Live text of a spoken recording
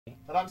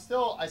But I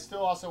still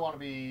also want to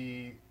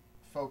be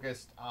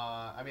focused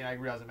on. I mean, I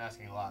realize I'm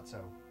asking a lot,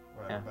 so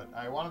whatever. Yeah. But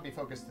I want to be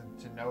focused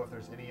to know if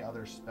there's any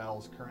other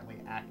spells currently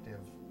active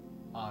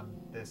on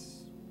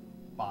this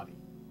body.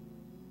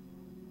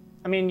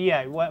 I mean,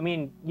 yeah. Well, I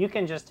mean, you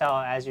can just tell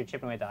as you're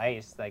chipping away at the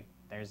ice, like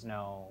there's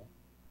no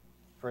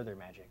further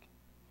magic.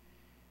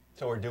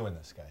 So we're doing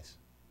this, guys.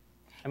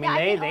 I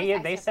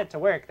mean, they set to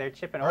work. They're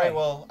chipping All away. right,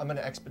 well, I'm going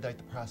to expedite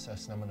the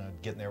process, and I'm going to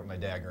get in there with my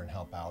dagger and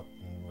help out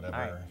and whatever.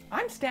 All right.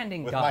 I'm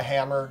standing With guard. my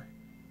hammer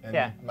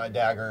and my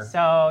dagger.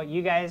 So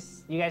you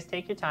guys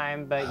take your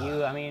time, but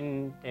I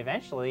mean,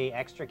 eventually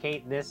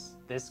extricate this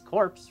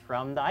corpse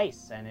from the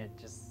ice, and it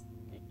just,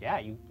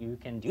 you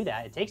can do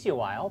that. It takes you a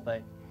while,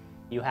 but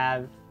you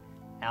have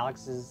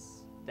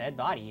Alex's dead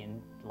body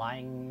and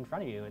lying in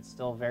front of you. It's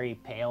still very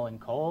pale and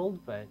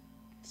cold, but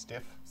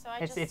stiff. So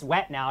it's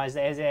wet now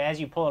as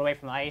you pull it away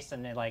from the ice,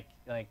 and it, like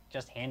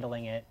just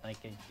handling it like.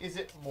 Is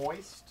it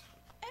moist?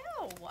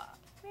 Ew.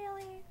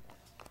 Really?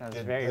 That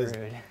was very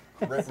rude.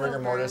 Rigor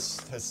mortis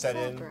has set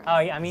in. Oh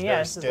yeah, I mean,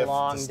 it's this stiff, is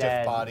long it's a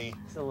dead. stiff body.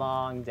 It's a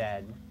long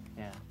dead.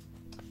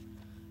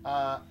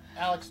 Yeah.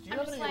 Alex, do you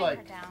have any her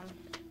down.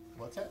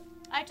 What's that?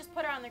 I just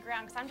put her on the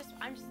ground because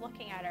I'm just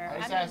looking at her.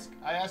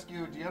 I ask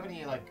you, do you have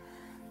any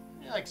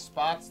like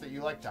spots that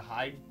you like to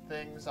hide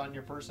things on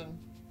your person?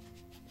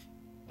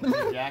 Like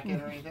your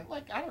jacket or anything?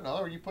 Like, I don't know,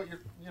 or you put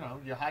your,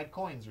 you hide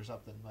coins or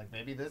something. Like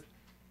maybe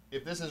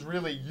if this is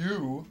really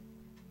you,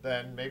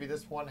 then maybe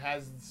this one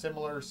has a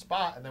similar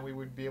spot, and then we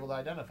would be able to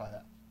identify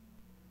that.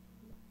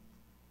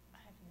 I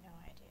have no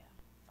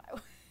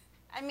idea.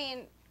 I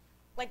mean,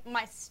 like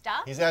my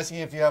stuff? He's asking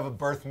if you have a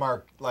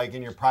birthmark, like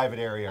in your private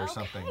area or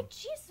something.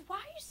 Jeez, why are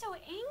you so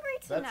angry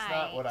tonight? That's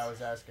not what I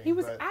was asking. He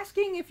was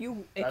asking if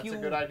you that's a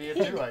good idea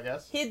too, I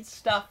guess. Hid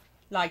stuff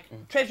like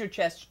treasure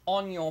chests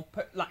on your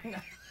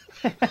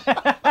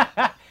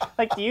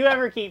Like, do you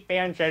ever keep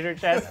fan treasure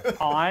chests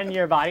on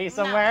your body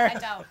somewhere? No, I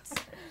don't.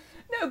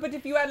 No, but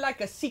if you had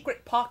like a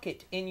secret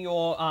pocket in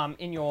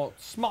your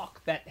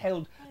smock that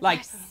held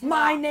like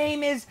my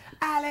name is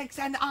Alex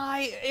and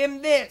I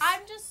am this.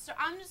 I'm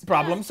just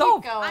problem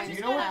solved. Do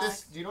you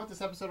know what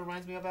this episode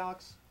reminds me of,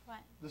 Alex? What?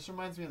 This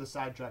reminds me of the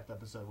sidetracked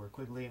episode where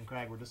Quigley and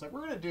Krag were just like,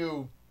 we're gonna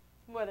do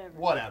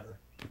whatever.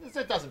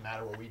 It doesn't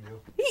matter what we do.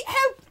 He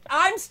helped.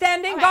 I'm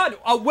standing guard.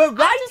 Oh, we're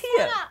right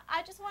here.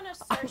 I just want to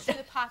search through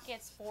the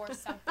pockets for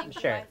something.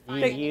 Sure.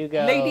 You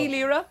go. Lady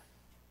Lyra,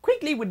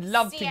 Quigley would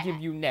love to give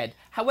you Ned.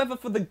 However,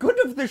 for the good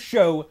of the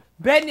show,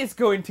 Ben is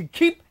going to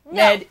keep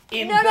Ned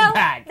in the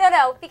bag.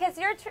 No, because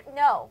you're...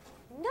 No,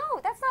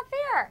 that's not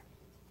fair.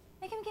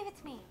 Make him give it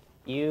to me.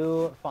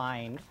 You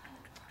find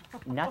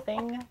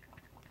nothing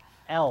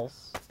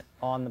else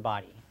on the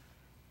body.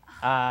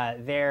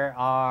 There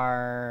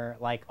are,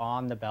 like,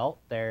 on the belt,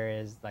 there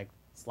is, like,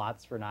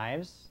 slots for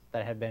knives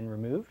that have been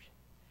removed.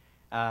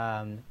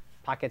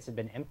 Pockets have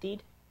been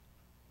emptied.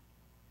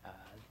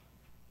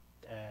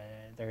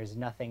 There's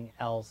nothing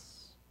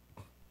else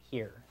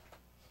here.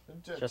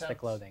 Just the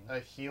clothing. A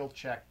heal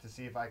check to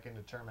see if I can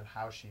determine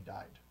how she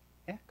died.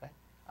 Yeah, go ahead.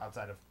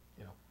 Outside of,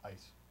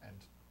 ice and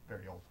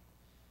very old.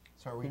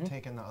 So are we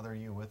taking the other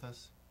you with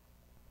us?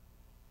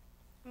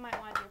 Might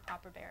want to do a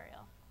proper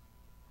burial.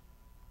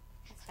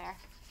 That's fair.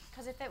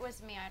 Because if it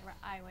was me,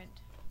 I would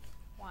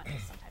want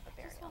some type of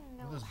burial.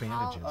 What are those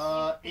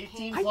bandages?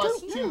 18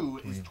 plus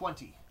 2 is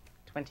 20.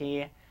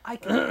 20.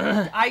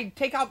 I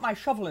take out my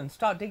shovel and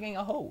start digging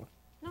a hole.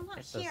 No, I'm not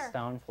It's here. a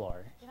stone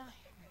floor. Get out of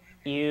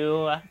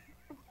You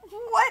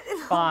What?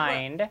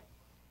 find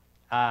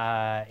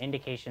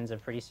indications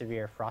of pretty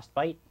severe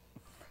frostbite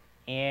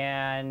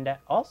and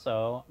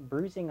also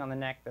bruising on the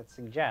neck that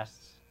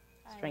suggests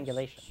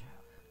strangulation.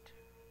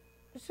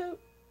 So,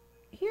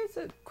 here's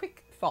a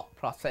quick thought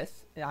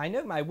process. I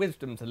know my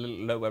wisdom's a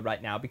little lower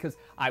right now because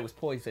I was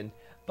poisoned,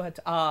 but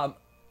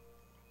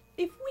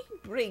if we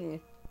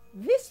bring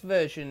this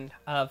version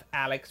of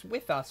Alex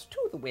with us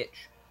to the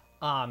witch,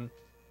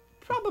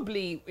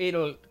 probably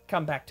it'll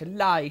come back to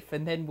life,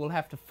 and then we'll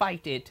have to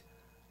fight it,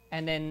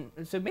 and then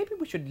so maybe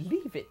we should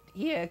leave it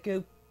here,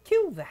 go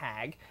kill the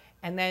hag,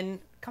 and then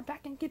come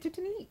back and get it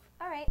and leave.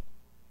 All right.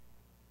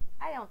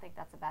 I don't think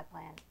that's a bad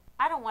plan.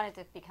 I don't want it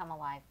to become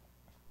alive.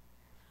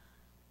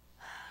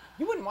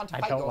 You wouldn't want to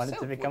fight I don't yourself, want it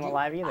to become would you?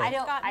 alive either.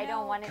 I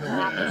don't want it to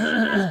happen. She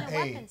has no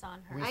Hey, weapons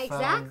on her.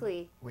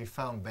 Exactly. We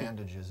found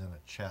bandages in a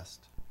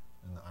chest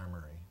in the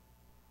armory.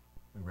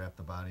 We wrapped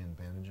the body in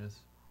bandages.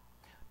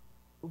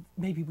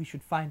 Maybe we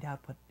should find out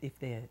if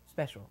they're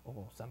special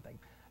or something.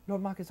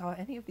 Lord Marcus, are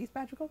any of these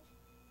magical?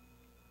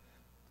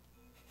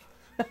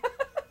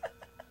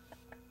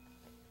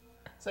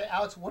 Say,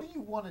 Alex, what do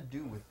you want to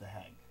do with the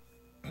hag?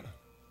 I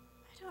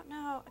don't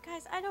know.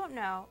 Guys, I don't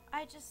know.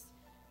 I just...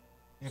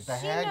 If the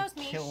She hag knows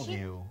me. killed She-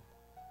 you,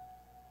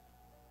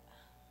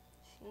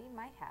 She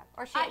might have.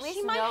 Or she at least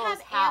she might knows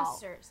have how.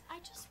 answers. I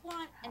just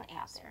want an it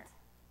answer. happened.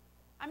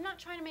 I'm not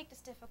trying to make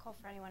this difficult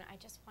for anyone. I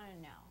just want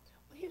to know.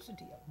 Well, here's the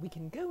deal. We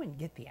can go and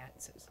get the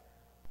answers,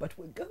 but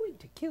we're going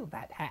to kill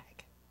that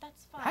hag.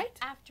 That's fine. Right?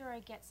 After I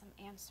get some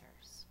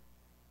answers.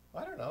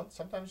 I don't know.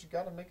 Sometimes you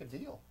got to make a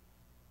deal.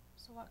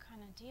 So what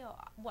kind of deal?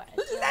 What? A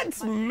deal Let's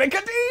with my- make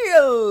a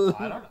deal.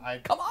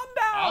 Come on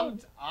down.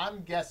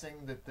 I'm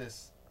guessing that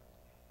this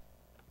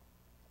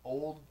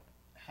old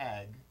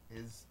hag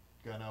is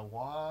gonna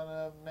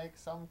wanna make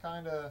some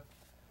kind of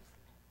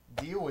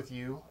deal with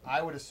you.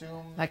 I would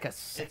assume Like a it's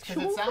sexual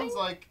because thing?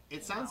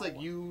 it sounds like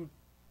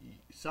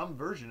some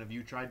version of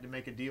you tried to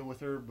make a deal with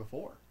her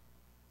before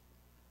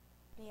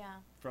Yeah.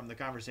 from the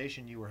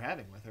conversation you were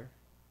having with her,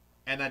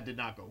 and that did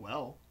not go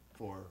well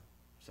for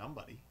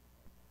somebody.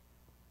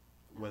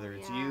 Whether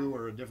it's you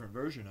or a different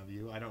version of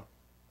you, I don't.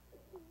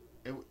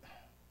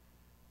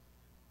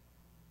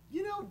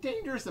 You know,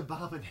 dangerous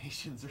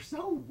abominations are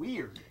so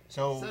weird.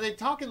 So they're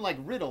talking like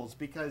riddles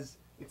because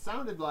it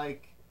sounded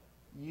like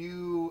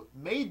you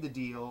made the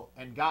deal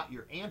and got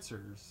your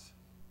answers,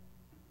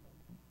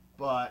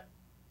 but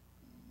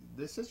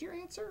this is your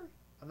answer.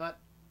 I'm not.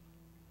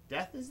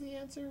 Death is the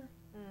answer.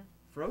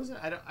 Frozen.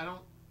 I don't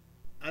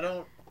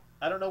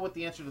know what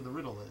the answer to the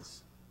riddle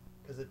is,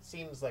 because it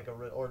seems like a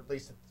riddle, or at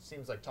least it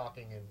seems like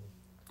talking in.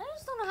 I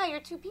just don't know how you're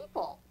two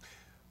people.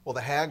 Well,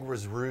 the hag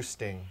was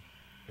roosting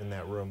in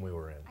that room we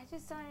were in. I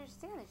just don't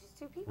understand. It's just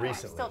two people.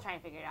 Recently. I'm still trying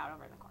to figure it out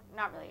over in the corner.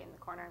 Not really in the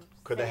corner. I'm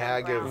just Could the sitting on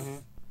hag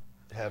ground.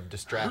 have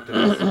distracted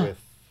us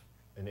with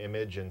an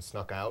image and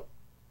snuck out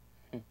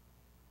I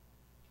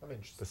mean,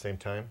 at the same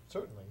time?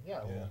 certainly,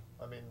 yeah. Yeah. Well,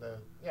 I mean,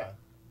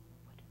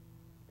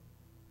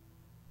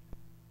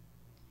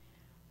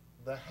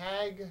 the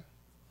hag.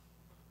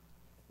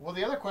 Well,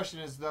 the other question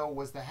is though,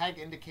 was the hag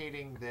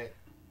indicating that?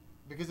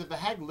 Because if the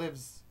hag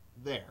lives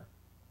there,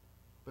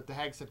 but the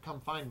hag said, "Come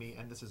find me,"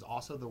 and this is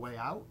also the way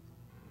out.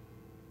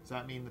 Does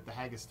that mean that the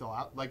hag is still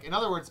out? Like, in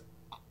other words,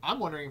 I'm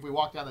wondering if we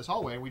walk down this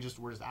hallway and we're just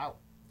out,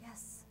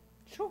 Yes.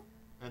 Sure.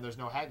 and there's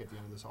no hag at the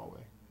end of this hallway.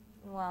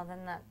 Well,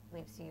 then that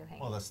leaves you hanging.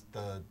 Well,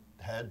 the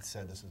head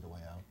said this is the way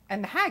out.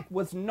 And the hag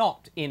was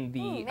not in the.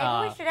 Maybe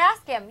we should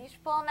ask him. You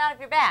should pull him out of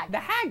your bag. The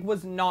hag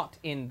was not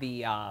in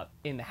the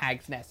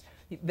hag's nest.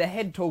 The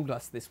head told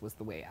us this was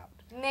the way out.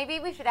 Maybe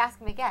we should ask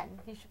him again.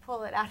 You should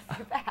pull it out of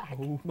your bag.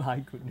 Oh my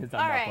goodness,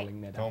 I'm All not right.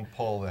 pulling that out. Don't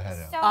pull the head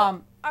out.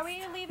 So, are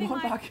we leaving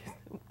Lord like... Marcus,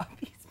 are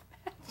these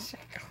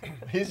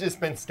magic? He's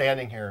just been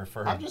standing here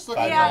for. I'm just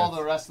looking 5 at Yeah. all minutes.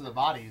 the rest of the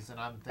bodies, and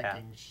I'm Yeah.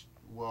 thinking,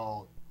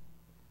 well,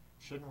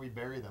 shouldn't we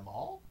bury them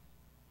all?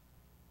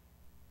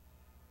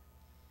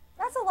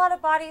 That's a lot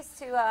of bodies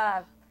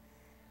to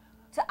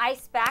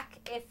ice back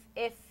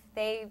if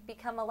they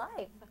become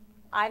alive.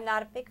 I'm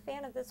not a big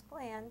fan of this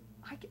plan.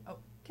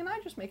 Can I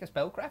just make a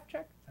spellcraft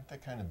check? Aren't they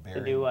kind of To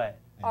buried? do what?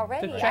 in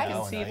Already, To the check yeah.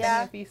 and snow see if ice? Yeah.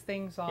 any of these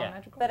things are Yeah.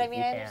 magical? But I mean,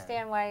 You I can.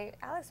 understand why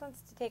Alex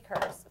wants to take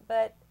hers,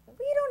 but we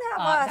don't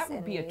have us that would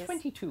in be a these.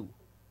 22.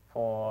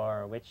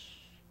 For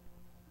which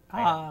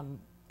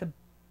The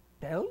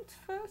belt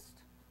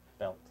first?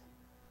 belt?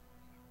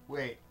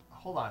 Wait,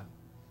 hold on.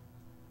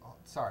 Oh,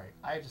 sorry,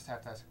 I just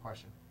have to ask a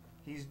question.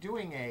 He's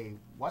doing a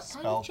what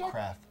kind of check?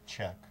 Spellcraft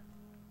check.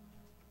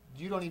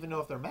 You don't even know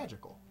if they're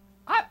magical.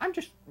 I'm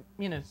just,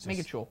 making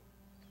just- sure.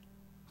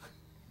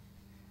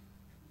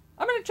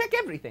 I'm going to check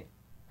everything.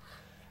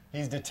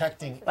 He's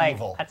detecting Like,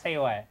 evil. I tell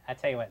you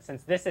what.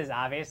 Since this is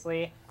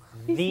obviously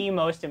the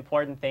most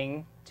important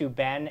thing to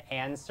Ben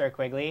and Sir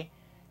Quigley,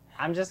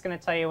 I'm just gonna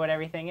tell you what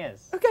everything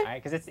is. Okay. All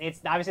right? Because it's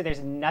obviously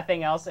there's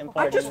nothing else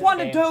important. just in this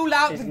wanna game. dole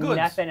out There's the goods.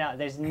 Nothing else.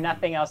 There's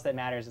nothing else that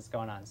matters that's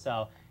going on.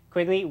 So,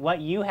 Quigley,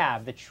 what you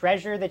have, the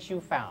treasure that you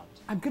found,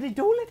 I'm going to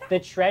dole it out. the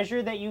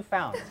treasure that you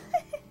found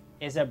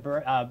is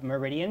a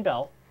meridian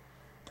belt.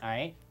 All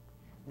right.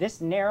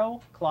 This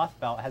narrow cloth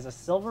belt has a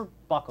silver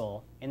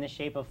buckle in the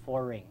shape of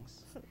 4 rings.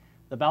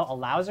 The belt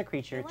allows a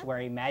creature to wear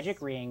a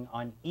magic ring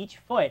on each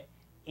foot,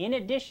 in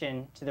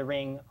addition to the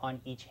ring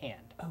on each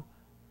hand.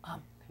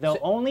 Though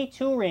only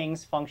 2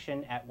 rings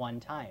function at one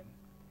time.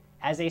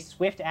 As a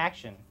swift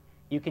action,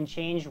 you can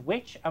change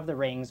which of the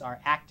rings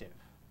are active.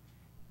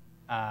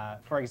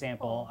 For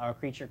example, a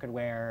creature could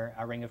wear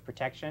a ring of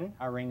protection,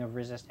 a ring of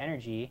resist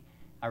energy,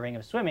 a ring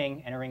of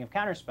swimming, and a ring of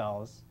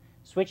counterspells,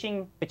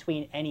 switching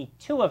between any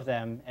 2 of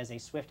them as a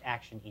swift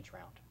action each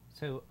round.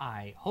 So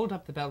I hold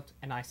up the belt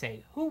and I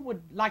say, who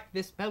would like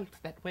this belt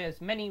that wears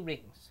many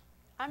rings?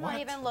 I'm What?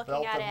 not even looking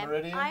Belt at of him.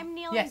 Meridian? I'm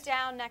kneeling Yes.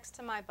 down next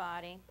to my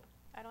body.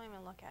 I don't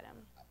even look at him.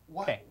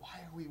 Why? Okay.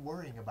 Why are we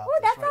worrying about Ooh,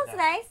 this that right sounds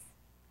now? nice.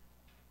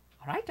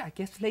 All right, I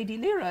guess Lady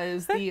Lyra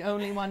is the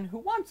only one who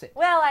wants it.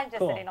 Well, I'm just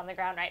Cool. sitting on the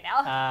ground right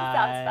now.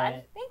 Sounds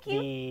fun. Thank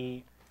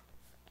you.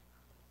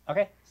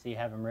 Okay, so you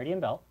have a meridian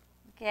belt.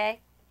 Okay.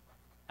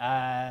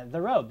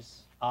 The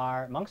robes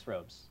are monk's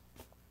robes.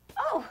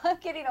 Oh, I'm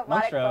getting a lot of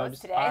Monk's clothes robes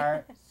today.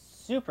 are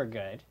super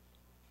good.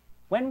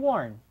 When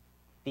worn,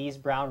 these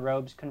brown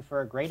robes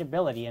confer great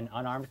ability in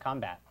unarmed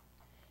combat.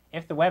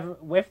 If the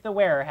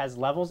wearer has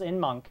levels in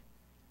monk,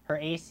 her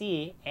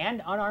AC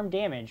and unarmed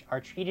damage are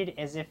treated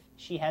as if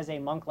she has a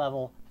monk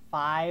level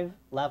 5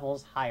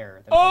 levels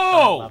higher than her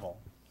current level.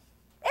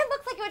 It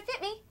looks like it would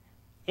fit me.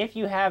 If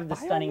you have the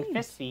By all stunning means.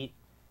 fist feat,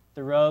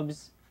 the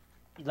robes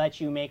let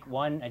you make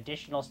 1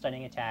 additional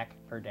stunning attack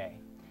per day.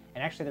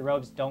 And actually, the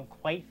robes don't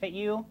quite fit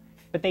you.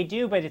 But they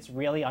do, but it's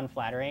really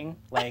unflattering.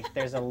 Like,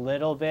 there's a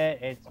little bit,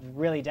 it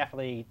really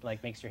definitely,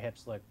 like, makes your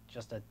hips look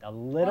just a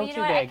little Well, you too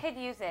know what? I big.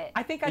 could use it.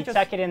 I think I You just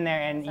tuck it in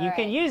there, and It's you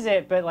can alright. use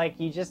it, but, like,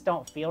 you just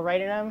don't feel right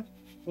in them,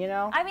 you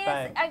know? I mean,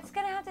 But it's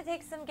going to have to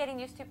take some getting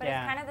used to, but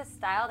Yeah. it's kind of the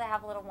style to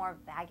have a little more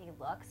baggy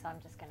look, so I'm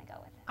just going to go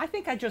with it. I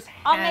think I just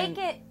I'll hand,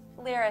 make it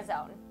Lyra's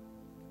own.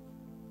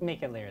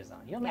 make it Lyra's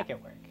own. You'll make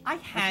it work. I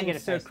get hand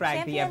it Sir first. Krag the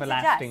Champions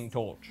everlasting adjust.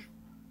 torch.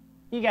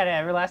 You got an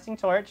everlasting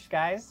torch,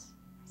 guys.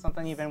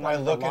 Something you've been I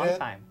wanting for a look long at it.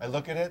 time. I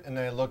look at it, and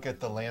I look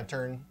at the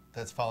lantern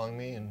that's following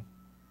me, and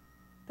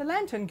The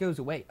lantern goes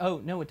away.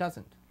 Oh, no, it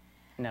doesn't.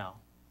 No.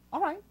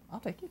 All right, I'll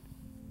take it.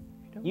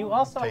 don't You want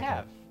also Take it.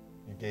 have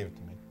you gave it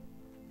to me. it.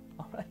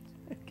 All right.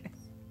 Okay.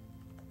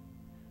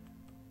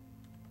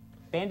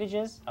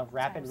 bandages of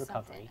rapid Sorry,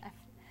 recovery. something.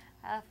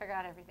 I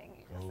forgot everything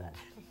you just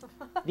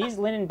said. These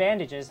linen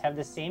bandages have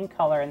the same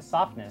color and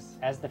softness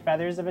as the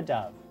feathers of a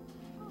dove,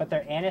 but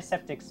their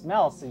antiseptic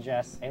smell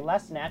suggests a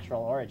less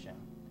natural origin.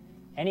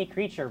 Any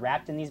creature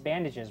wrapped in these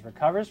bandages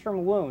recovers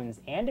from wounds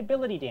and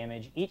ability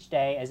damage each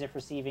day as if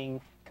receiving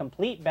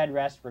complete bed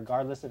rest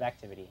regardless of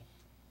activity.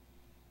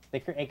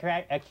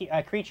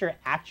 A creature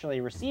actually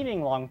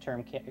receiving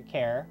long-term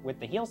care with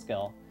the heal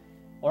skill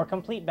or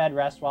complete bed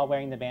rest while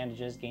wearing the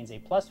bandages gains a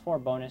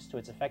 +4 bonus to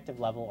its effective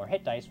level or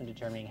hit dice when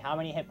determining how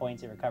many hit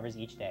points it recovers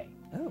each day.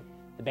 Oh.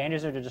 The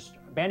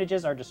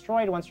bandages are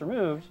destroyed once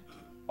removed,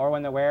 or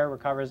when the wearer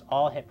recovers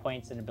all hit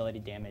points and ability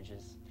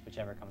damages,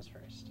 whichever comes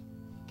first.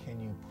 Can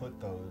you put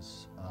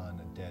those on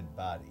a dead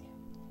body?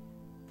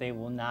 They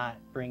will not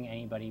bring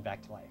anybody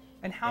back to life.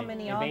 And how It-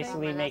 many it are there?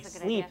 basically That's a makes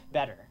good sleep idea.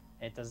 better.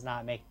 It does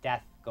not make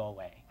death go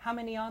away. How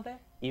many are there?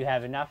 You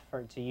have enough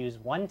to use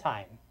one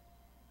time.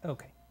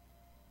 Okay.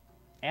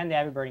 And the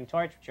avid burning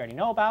torch, which you already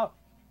know about.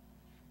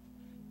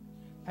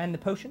 And the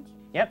potions?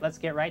 Yep, let's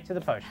get right to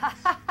the potions.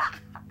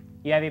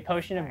 You have a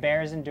potion of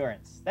bear's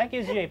endurance. That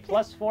gives you a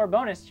 +4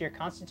 bonus to your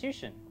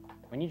constitution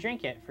when you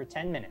drink it for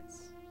 10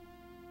 minutes.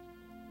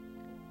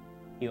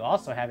 You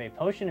also have a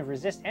potion of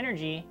resist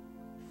energy,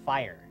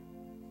 fire.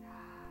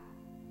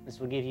 This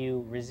will give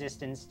you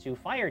resistance to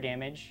fire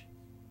damage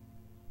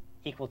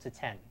equal to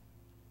 10.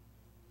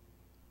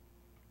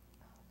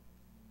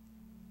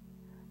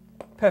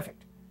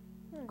 Perfect.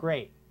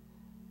 Great,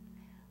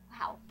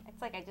 Wow,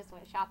 it's like I just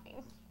went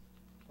shopping,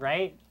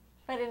 right?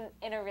 but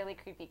in a really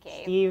creepy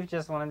cave. Steve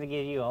just wanted to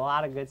give you a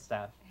lot of good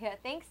stuff. Yeah,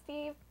 thanks,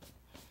 Steve.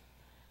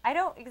 I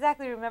don't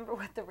exactly remember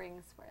what the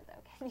rings were, though.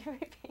 Can you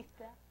repeat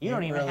that? You You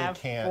don't even really have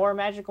can't. 4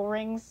 magical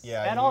rings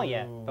Yeah, at all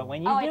yet, you- but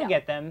when you Oh, I do know.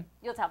 get them,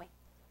 You'll tell me.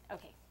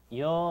 Okay,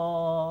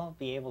 you'll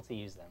be able to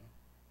use them.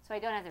 so I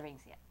don't have the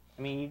rings yet.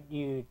 I mean,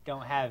 you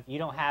don't have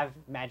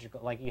magical,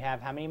 like, you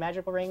have how many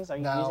magical rings are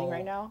you No. using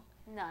right now?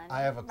 None.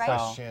 I have a right?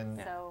 question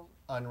So,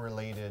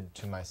 unrelated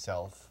to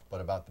myself,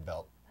 but about the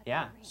belt.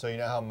 Yeah. So you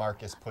know how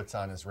Marcus puts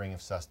on his ring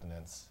of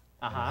sustenance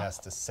and Uh-huh. he has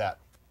to set.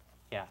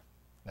 Yeah.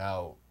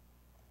 Now,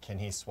 can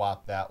he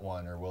swap that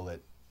one, or will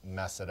it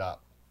mess it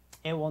up?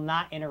 It will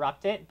not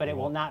interrupt it, but it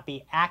will won't. not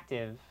be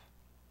active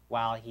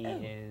while he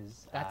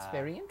is. That's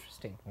very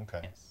interesting. Okay.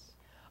 Yes.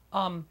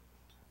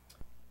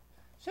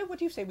 So what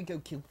do you say we go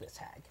kill this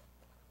hag?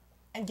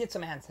 And get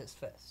some answers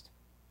first.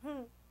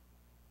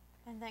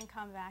 And then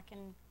come back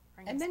and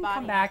bring And his then body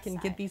come back and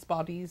outside. get these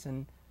bodies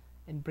and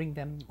bring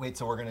them. Wait,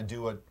 so we're gonna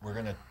do what we're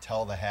gonna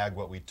tell the hag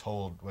what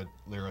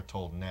Lyra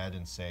told Ned,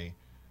 and say,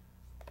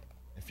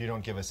 if you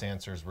don't give us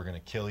answers, we're gonna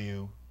kill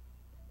you,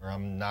 or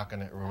I'm not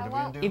gonna. Or what are we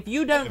gonna do? If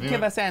you don't If you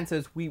give don't- us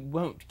answers, we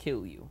won't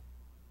kill you.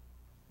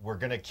 We're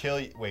gonna kill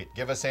you. Wait,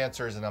 give us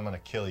answers, and I'm gonna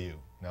kill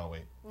you. No,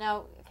 wait.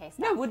 no, okay, stop.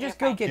 No, we'll You're just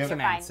go fine. get You're some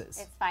fine. answers.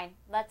 It's fine.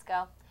 Let's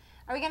go.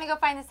 Are we going to go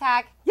find this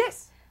hag?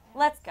 Yes.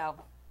 Let's go.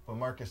 But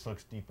Marcus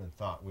looks deep in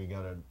thought. We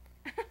gotta.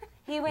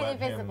 He went Let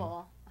him-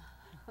 invisible.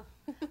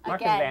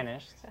 Mark Again. is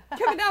vanished.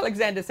 Kevin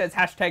Alexander says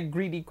hashtag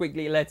greedy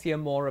quickly. Let's hear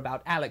more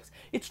about Alex.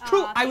 It's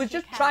true. Aw, I was thank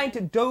you, just trying to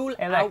Kevin. dole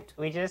Hey, out look,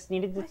 we just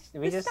needed to,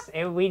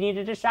 the we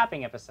needed a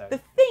shopping episode. the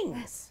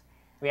things.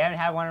 We haven't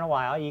had one in a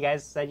while. You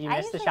guys said you I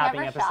missed the usually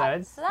shopping never shop,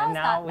 episodes, so that and was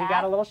now not we got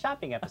bad. a little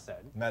shopping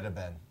episode.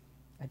 Metaben.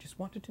 I just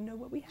wanted to know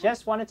what we had.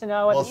 Just wanted to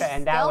know what, Well, the,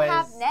 and that still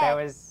have was Ned. that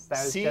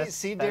was See, just,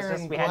 see, that was Darren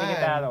just we had to get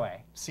that out of the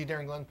way. See,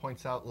 Darren Glenn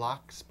points out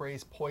Locke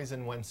sprays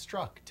poison when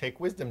struck. Take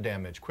wisdom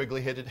damage.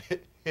 Quigley hit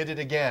it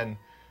again.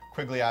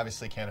 Quigley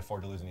obviously can't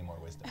afford to lose any more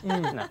wisdom.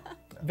 No,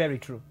 Very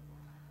true.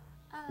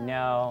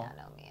 no.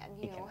 Yeah, no, man.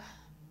 You You. cannot.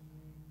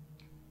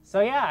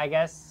 So yeah, I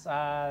guess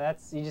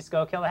that's you just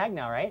go kill the hag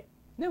now, right?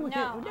 No, No,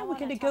 I we're wanna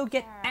gonna talk go to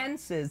get her.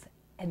 answers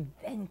and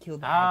then kill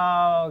the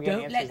hag. Oh, get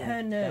Don't let answers her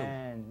and know.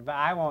 then- but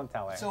I won't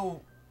tell her.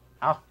 So,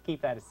 I'll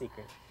keep that a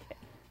secret.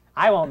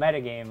 I won't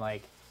metagame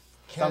like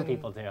some Can-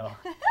 people do. Sorry.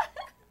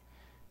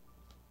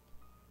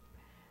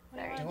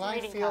 do I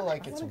Reading feel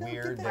like comments. it's wanna go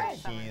weird get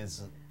that that. he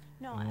is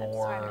No, I'm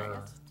more sorry.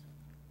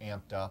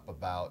 amped up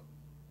about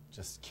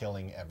just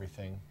killing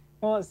everything?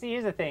 Well, see,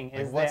 here's the thing: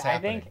 Like, is what's that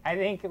happening? I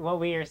think what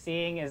we are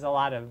seeing is a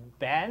lot of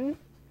Ben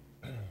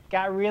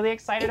got really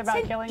excited It's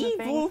about an killing the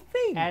evil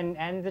things thing.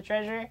 and the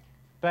treasure,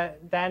 but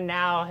then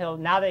now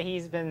that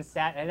he's been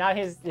sat and now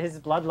his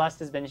bloodlust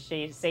has been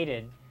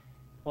sated,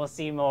 we'll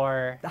see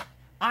more.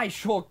 I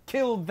sure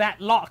killed that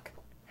lock.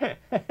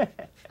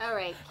 All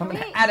right. I'm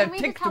gonna add a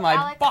tick to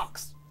my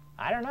box.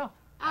 I don't know.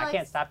 I Alex,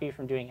 can't stop you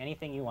from doing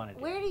anything you want to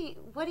do.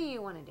 What do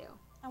you want to do?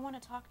 I want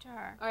to talk to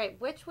her. All right.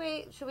 Which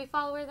way should we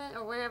follow her then,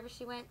 or wherever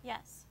she went?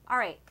 Yes. All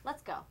right.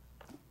 Let's go.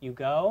 You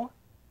go.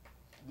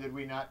 Did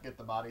we not get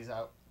the bodies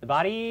out? The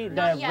body, the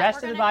Not yet.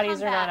 rest We're of the gonna bodies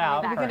come are not back.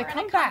 out. We're gonna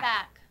Come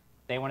back.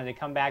 They wanted to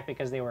come back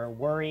because they were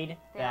worried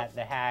that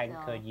the hag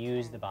still could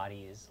use turn. the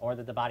bodies, or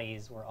that the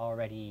bodies were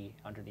already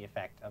under the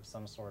effect of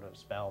some sort of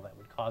spell that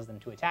would cause them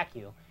to attack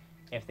you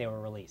if they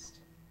were released.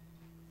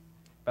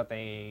 But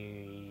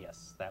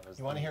yes, that was.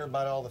 You want to hear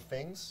about all the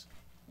things?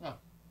 No.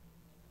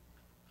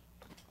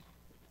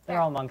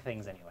 They're all monk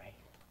things anyway.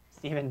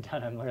 Stephen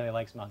Dunham really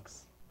likes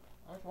monks.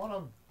 I want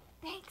them.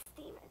 Thanks,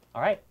 Steven.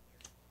 All right.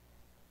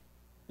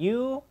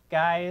 You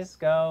guys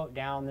go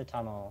down the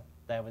tunnel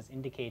that was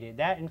indicated.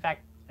 That, in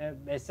fact,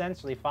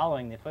 essentially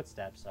following the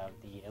footsteps of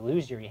the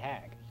illusory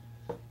hag.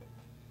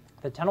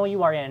 The tunnel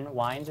you are in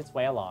winds its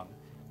way along.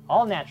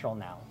 All natural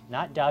now,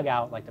 not dug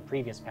out like the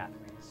previous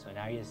pathways. So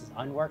now this is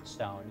unworked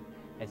stone.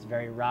 It's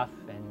very rough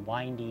and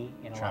windy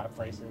in a lot of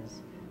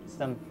places.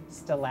 Some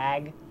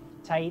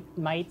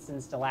stalagmites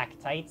and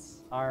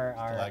stalactites are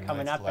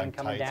coming up and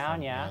coming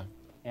down. Yeah.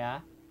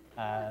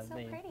 That's so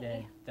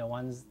pretty. The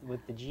ones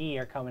with the G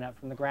are coming up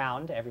from the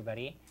ground,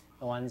 everybody.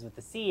 The ones with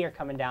the C are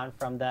coming down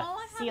from the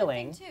ceiling. Oh, I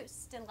have a thing too.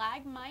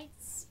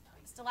 Stalagmites.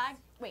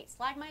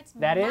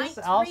 That might is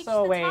also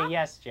a reach way, the top?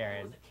 yes,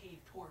 Jared.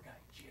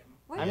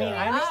 Where I do mean, you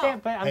I go?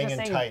 understand, but I'm Hanging just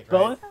saying tight,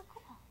 both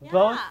right?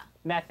 both Yeah.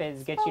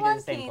 methods get you to the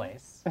same Spelunking.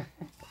 place.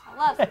 I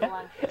love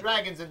spelunking.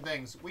 Dragons and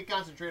things. We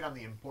concentrate on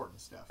the important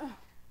stuff.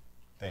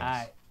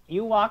 Thanks.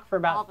 You walk for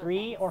All about the 3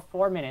 things. or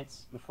 4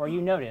 minutes before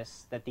you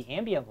notice that the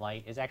ambient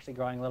light is actually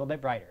growing a little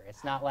bit brighter.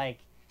 It's not like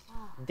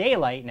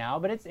daylight now,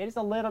 but it is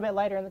a little bit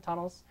lighter in the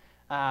tunnels.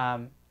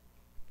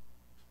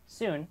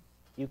 Soon,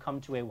 you come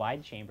to a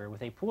wide chamber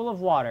with a pool of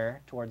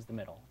water towards the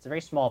middle. It's a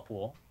very small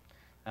pool.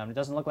 It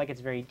doesn't look like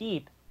it's very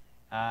deep,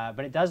 but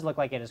it does look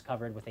like it is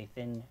covered with a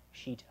thin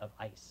sheet of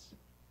ice.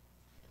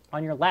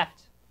 On your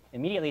left,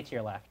 immediately to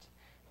your left,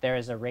 there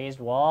is a raised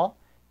wall,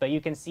 but you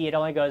can see it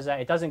only goes,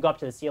 it doesn't go up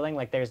to the ceiling.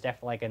 Like there's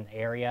definitely like an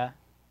area,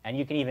 and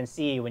you can even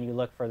see when you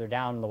look further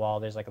down the wall,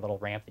 there's like a little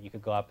ramp that you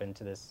could go up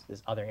into this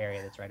other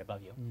area that's right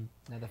above you.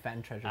 Another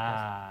fan treasure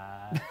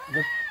chest.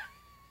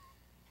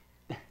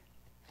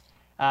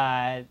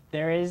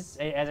 There is,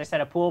 as I said,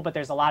 a pool, but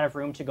there's a lot of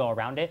room to go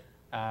around it.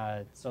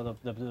 So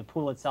the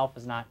pool itself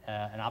is not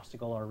an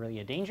obstacle or really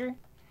a danger.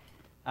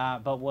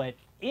 But what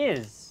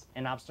is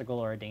an obstacle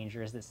or a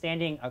danger is that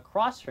standing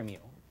across from you,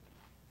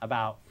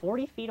 about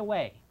 40 feet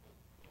away,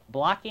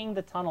 blocking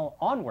the tunnel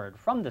onward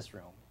from this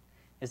room,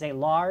 is a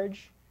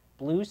large,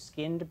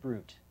 blue-skinned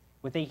brute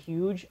with a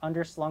huge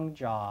underslung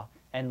jaw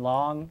and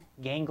long,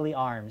 gangly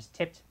arms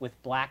tipped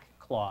with black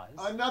claws.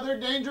 Another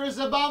dangerous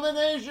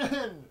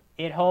abomination!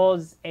 It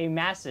holds a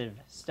massive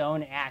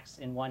stone axe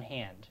in one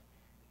hand,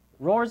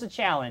 roars a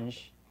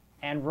challenge,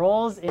 and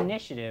rolls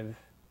initiative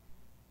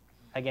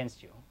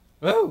against you.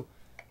 Whoa!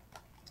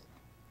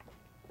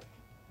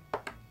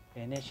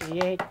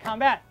 Initiate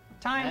combat.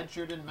 Time. Dad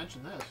sure didn't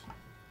mention this.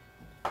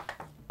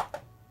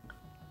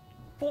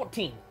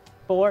 14.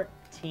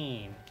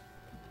 14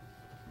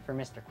 for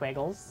Mr.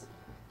 Quiggles.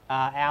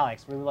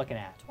 Alex, what are we looking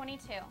at?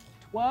 22.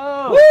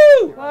 Whoa!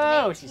 Woo!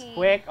 Whoa! She's 18.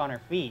 quick on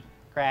her feet.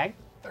 Krag?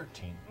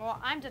 13. Well,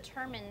 I'm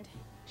determined.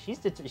 She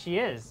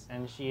is.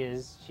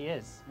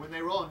 When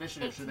they roll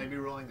initiative, should they be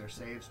rolling their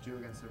saves too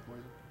against their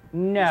poison?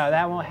 No,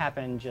 that won't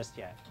happen just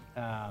yet.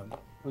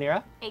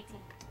 Lyra? 18.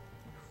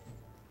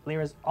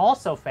 Lyra's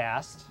also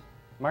fast.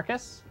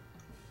 Marcus?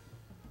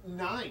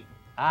 9.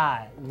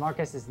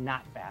 Marcus is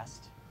not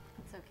fast.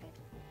 It's okay.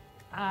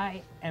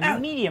 I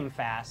am medium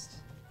fast,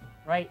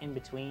 right in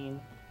between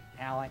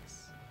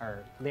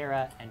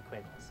Lyra and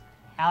Quiggles.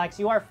 Alex,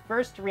 you are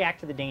first to react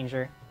to the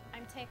danger.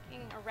 I'm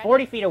taking a ready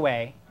 40 feet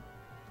away.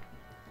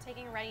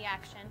 taking a ready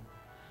action.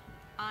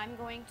 I'm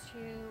going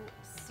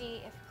to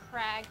see if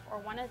Krag or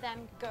one of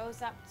them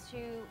goes up to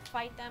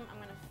fight them. I'm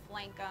going to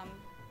flank them.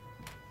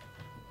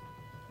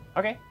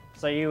 Okay,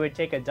 so you would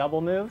take a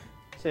double move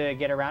to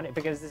get around it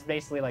because this is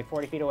basically like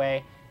 40 feet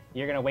away.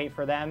 You're gonna wait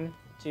for them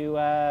to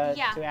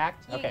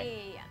act.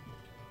 Okay. Yeah.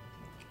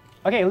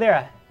 Okay,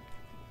 Lyra.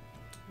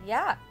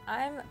 Yeah,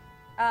 I'm.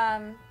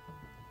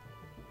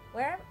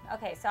 Where?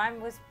 Okay, so I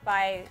was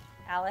by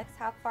Alex.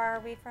 How far are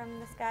we from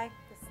this guy?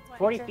 This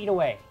 40 creature? feet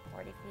away.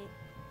 40 feet.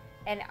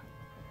 And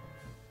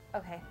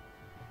okay.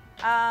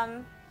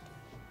 I'm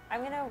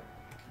gonna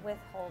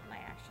withhold my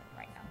action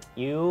right now.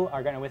 You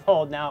are gonna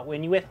withhold. Now,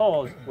 when you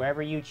withhold,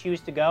 wherever you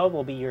choose to go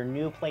will be your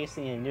new place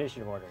in the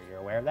initiative order. You're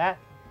aware of that?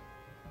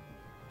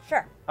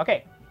 Sure.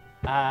 Okay.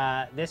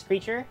 This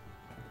creature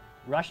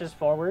rushes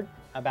forward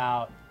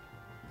about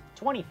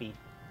 20 feet.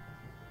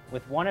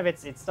 With one of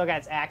it's still got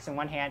its axe in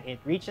one hand. It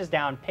reaches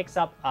down, picks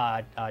up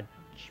a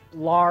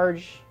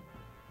large,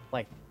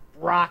 like,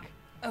 rock,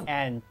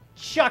 and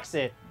chucks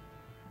it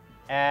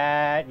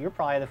at, you're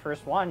probably the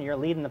first one. You're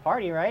leading the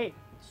party, right?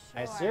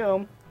 I Sure.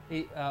 assume.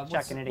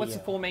 Chucking it at What's you.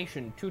 the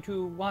formation?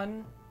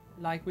 2-2-1,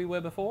 like we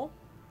were before?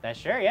 That's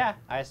sure, yeah.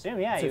 I assume,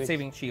 yeah. So you would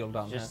saving shield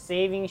on just her.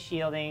 saving,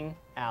 shielding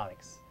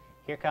Alex.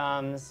 Here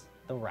comes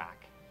the rock.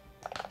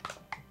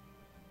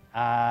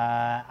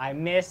 I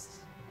missed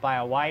by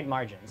a wide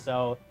margin.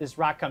 So this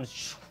rock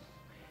comes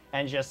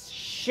and just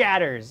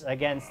shatters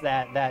against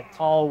that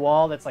tall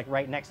wall that's like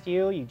right next to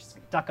you. You just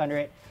duck under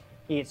it.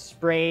 You get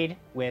sprayed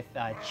with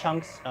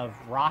chunks of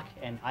rock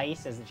and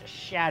ice as it just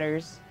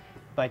shatters,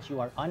 but you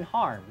are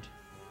unharmed.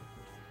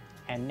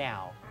 And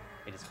now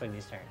it is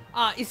Quigley's turn.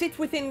 Is it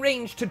within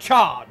range to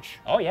charge?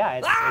 Oh yeah,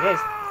 it is.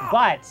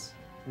 But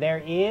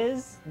there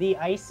is the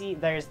icy.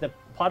 There's the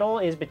puddle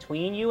is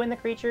between you and the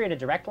creature in a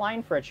direct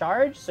line for a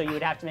charge. So you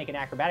would have to make an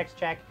acrobatics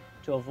check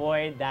to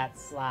avoid that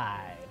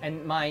slide.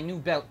 And my new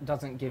belt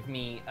doesn't give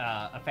me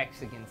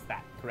effects against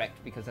that,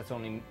 correct? Because that's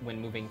only when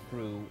moving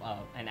through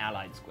an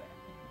allied square.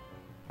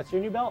 What's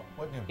your new belt?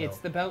 What new belt? It's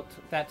the belt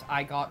that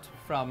I got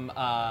from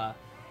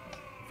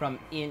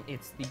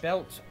it's the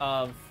belt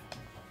of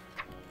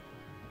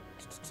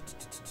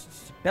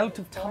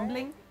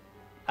tumbling.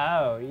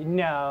 Oh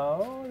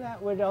no,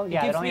 that would only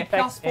It gives it only me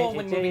affects +4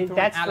 when moving through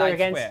that's an for allied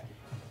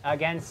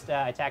against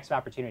square. attacks of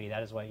opportunity.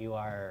 That is what you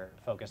are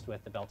focused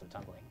with the belt of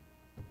tumbling.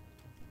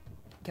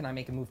 Can I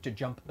make a move to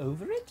jump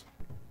over it?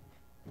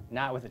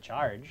 Not with a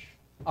charge.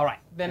 All right,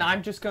 then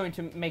I'm just going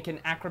to make an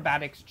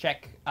acrobatics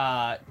check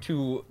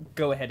to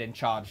go ahead and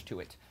charge to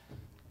it.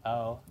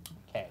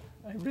 Okay.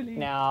 I really...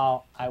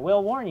 Now, I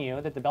will warn you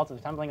that the belt of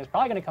tumbling is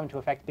probably going to come to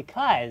effect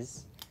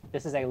because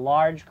this is a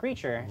large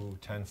creature Ooh,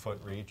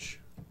 10-foot reach.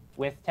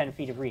 with 10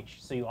 feet of reach.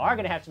 So you are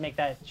going to have to make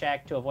that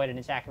check to avoid an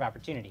attack of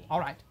opportunity. All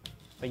right.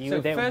 But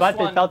So first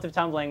the one- belt of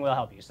tumbling will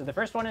help you. So the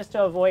first one is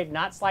to avoid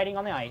not sliding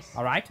on the ice.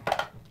 All right.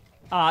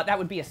 That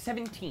would be a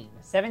 17.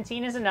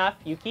 17 is enough.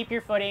 You keep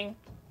your footing.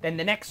 Then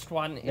the next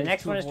one is The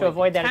next one is to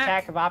avoid that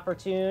attack of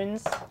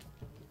opportunes.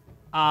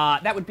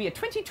 That would be a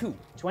 22.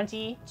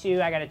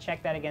 22, I gotta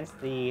check that against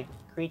the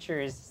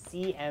creature's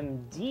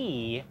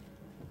CMD.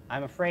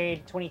 I'm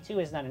afraid 22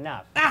 is not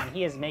enough. And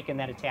he is making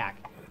that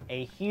attack.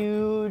 A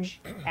huge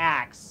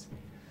axe.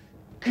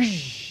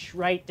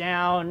 Right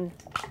down.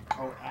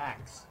 Oh,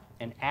 axe.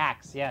 An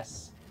axe,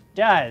 yes.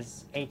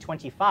 Does a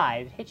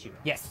 25 hit you?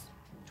 Yes.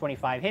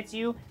 25 hits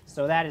you,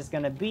 so that is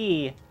gonna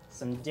be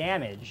some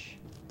damage.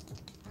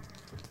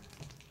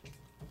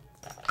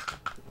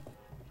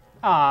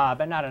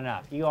 But not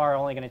enough. You are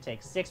only going to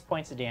take 6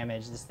 points of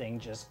damage. This thing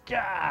just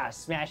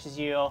smashes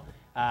you.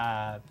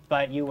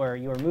 But you were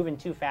moving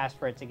too fast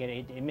for it to get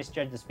it. It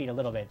misjudged the speed a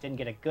little bit. Didn't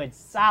get a good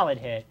solid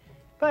hit.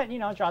 But,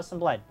 it draws some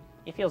blood.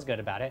 He feels good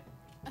about it.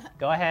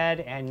 Go ahead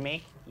and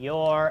make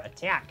your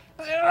attack.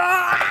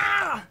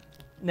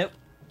 Nope.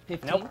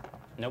 15. Nope.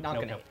 Not Nope.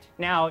 gonna Nope. hit.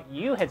 Now,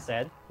 you had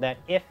said that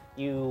if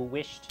you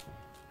wished,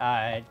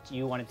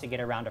 you wanted to get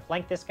around to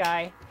flank this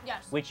guy,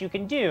 Yes. which you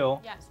can do.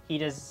 Yes. He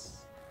does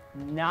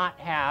not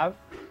have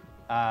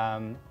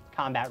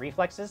combat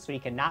reflexes, so he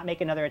cannot make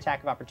another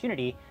attack of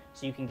opportunity.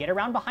 So you can get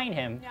around behind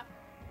him, Yep.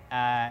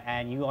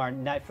 and you are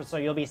not. So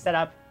you'll be set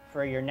up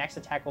for your next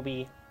attack. Will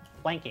be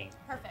flanking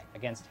Perfect.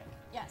 against him.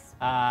 Yes.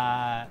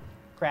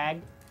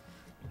 Crag,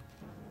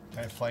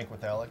 Can I flank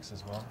with Alex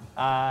as well?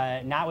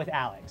 not with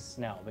Alex,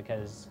 no,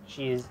 because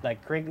she's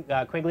like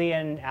Quigley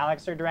and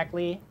Alex are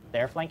directly.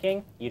 They're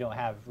flanking. You don't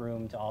have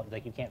room to all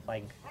you can't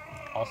flank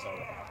also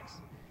with Alex.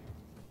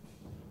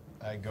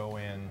 I go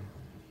in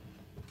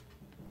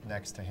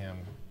next to him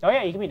Oh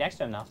yeah, you can be next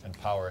to him now. and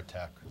power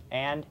attack.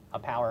 And a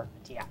power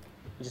attack.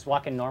 You just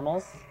walk in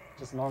normals,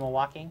 just normal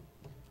walking.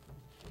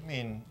 I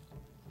mean,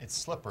 it's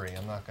slippery.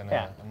 I'm not gonna.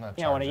 Yeah. I'm not.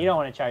 You don't want to. charging. You don't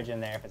want to charge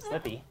in there if it's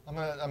slippy.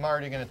 I'm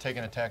already gonna take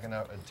an attack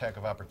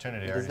of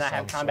opportunity. It I does already not saw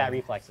have him combat swing.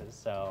 reflexes,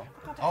 so.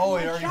 Oh,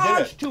 it already Charge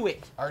did it. to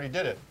it. Already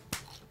did it.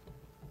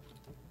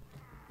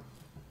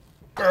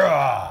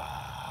 Grrrah.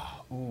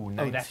 Ooh, 19.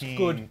 Oh, that's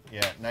good.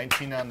 Yeah,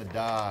 19 on the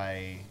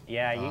die.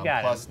 Yeah, you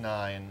got plus it.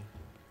 9.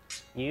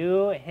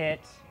 You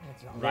hit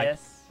That's not right.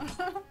 this.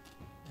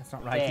 That's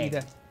not right Dang.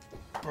 either.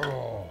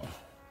 Oh.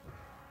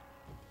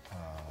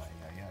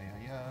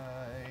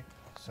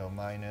 So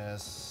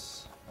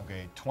minus.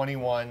 Okay,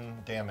 21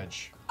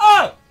 damage.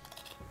 Oh!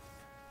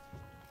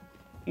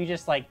 You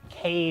just like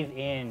cave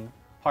in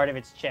part of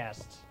its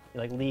chest. You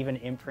like leave an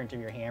imprint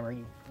of your hammer.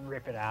 You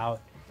rip it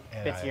out.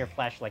 And Bits of your I-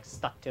 flesh like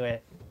stuck to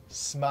it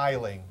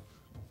Smiling.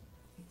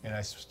 And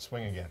I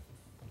swing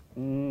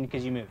again.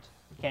 because you moved.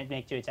 Can't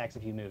make 2 attacks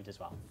if you moved as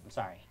well. I'm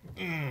sorry.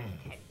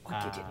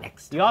 What did you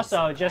next? You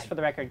also, just for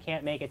the record,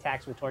 can't make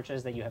attacks with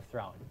torches that you have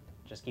thrown.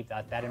 Just keep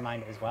that in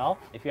mind as well.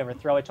 If you ever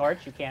throw a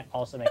torch, you can't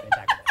also make an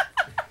attack with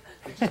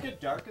it. It just get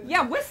dark in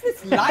Yeah, what's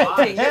this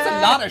lighting? There's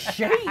a lot of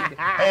shade.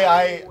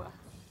 Hey,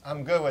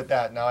 I'm good with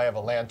that. Now I have a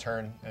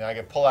lantern, and I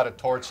can pull out a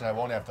torch, and I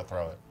won't have to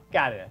throw it.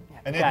 Got it.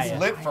 And Got it's ya.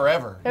 lit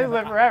forever. It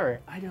went forever.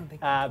 I don't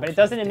think. But it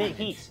doesn't emit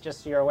heat,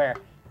 just so you're aware.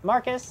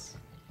 Marcus,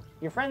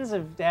 your friends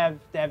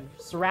have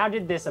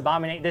surrounded this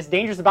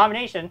dangerous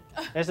abomination.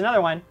 There's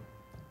another one.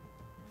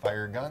 Fire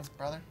your guns,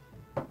 brother.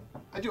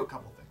 I do a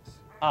couple things.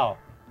 Oh,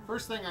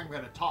 First thing, I'm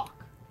going to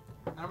talk.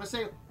 And I'm going to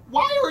say,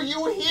 Why are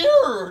you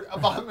here?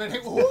 About a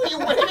minute. Who are you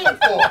waiting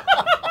for?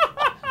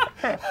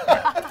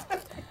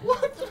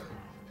 What?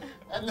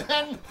 And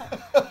then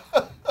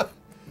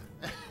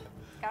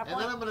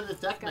I'm gonna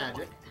detect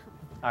magic.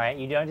 All right,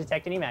 you don't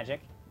detect any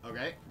magic.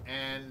 Okay,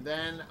 and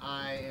then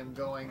I am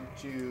going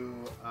to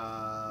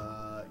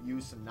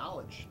use some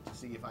knowledge to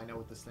see if I know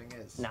what this thing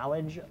is.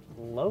 Knowledge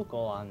local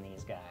on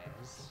these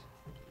guys.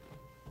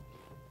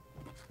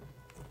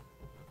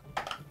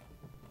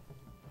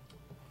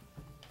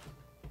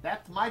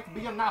 That might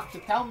be enough to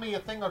tell me a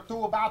thing or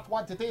two about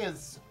what it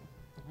is.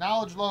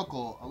 Knowledge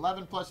local,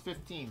 11 plus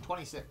 15,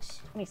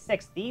 26.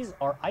 26. These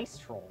are ice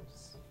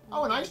trolls.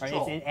 Oh, an ice Or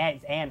troll.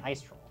 It's an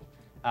ice troll.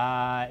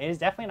 It is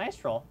definitely an ice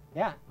troll.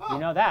 Yeah, Oh. you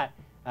know that.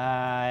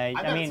 I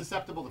bet mean, it's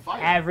susceptible to fire.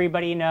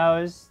 everybody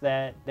knows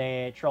that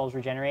the trolls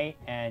regenerate,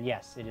 and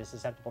yes, it is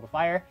susceptible to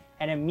fire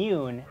and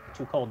immune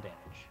to cold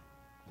damage.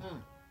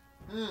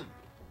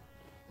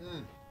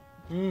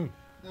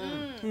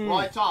 Well,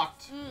 I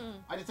talked.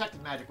 I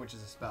detected magic, which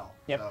is a spell.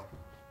 Yep. So.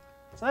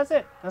 So that's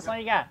it. That's all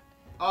you got.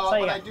 So,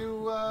 But yeah. I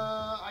do,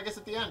 I guess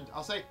at the end,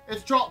 I'll say,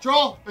 it's a troll,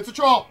 troll, it's a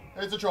troll,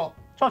 it's a troll.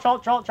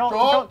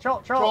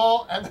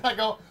 Troll. And then I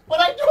go, but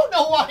I don't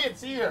know why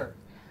it's here.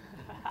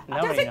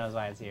 Nobody knows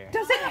why it's here.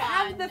 Does it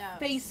have the knows.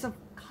 face of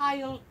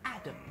Kyle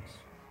Adams?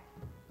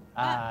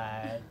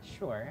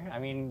 Sure. I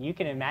mean, you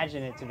can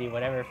imagine it to be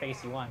whatever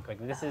face you want, quick.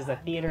 This is the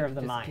theater of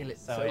the Just mind. kill it.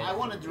 So So I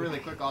wanted to really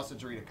quick also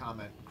to read a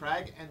comment.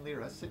 Krag and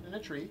Lyra sitting in a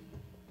tree,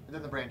 and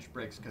then the branch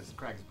breaks because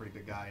Krag's a pretty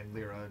big guy, and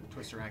Lyra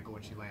twists her ankle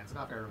when she lands.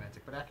 Not very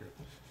romantic, but accurate.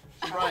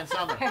 So Brian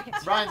Summer.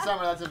 Brian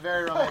Summer, that's a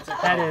very romantic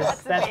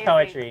that's amazing.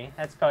 poetry.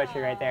 That's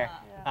poetry right there.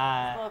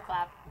 Little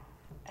clap.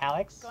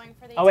 Alex? Going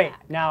for the Oh wait,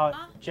 attack.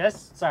 now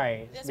just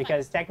sorry, This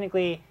because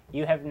technically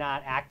you have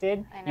not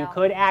acted. I You know.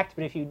 could act,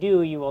 but if you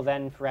do, you will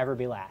then forever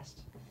be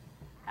last.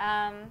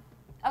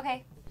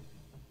 Okay.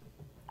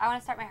 I want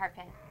to start my heart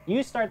pin.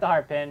 You start the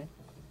heart pin,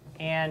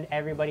 and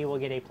everybody will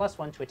get a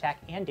 +1 to attack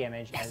and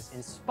damage as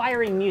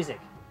inspiring music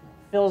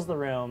fills the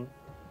room.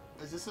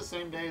 Is this the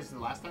same day as the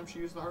last time she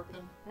used the heart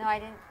pin? No, I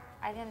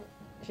didn't.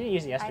 She didn't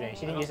use it yesterday. didn't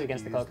She didn't use use it it.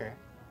 against the You used cloaker.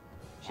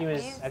 She Yeah,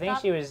 was. you I think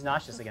stop. she was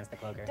nauseous against the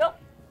cloaker. Don't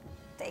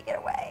take it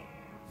away.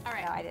 All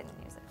right. No, I didn't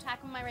use it.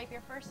 Attack with my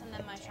rapier first, and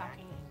then my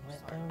shocking.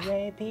 With the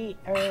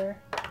rapier.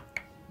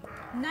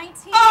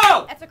 19.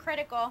 Oh! That's a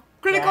critical.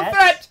 Critical Threat.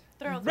 threat!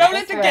 Throw Roll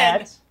it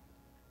again!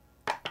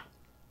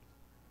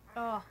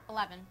 Oh,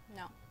 11.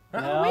 No.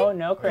 No,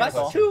 no Plus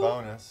critical. Plus two. your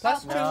bonus.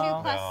 Plus Plus two.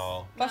 two plus.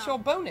 No. Plus your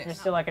You're bonus.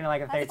 still looking at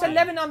like a 13. It's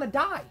 11 on the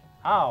die.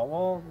 Oh,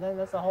 well, then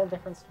that's a whole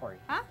different story.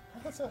 Huh?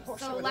 That's a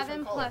horse So of a 11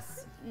 different color.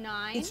 plus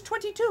 9. It's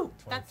 22.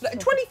 That's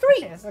 23.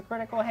 It's a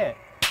critical hit.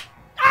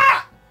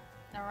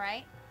 all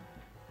right.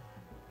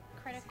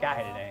 Critical. This guy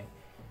today.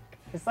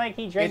 It's like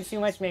he drank It's- too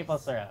much maple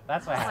syrup.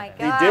 That's what Oh my happened.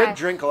 God. He did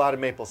drink a lot of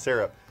maple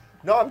syrup.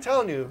 No, I'm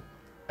telling you,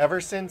 ever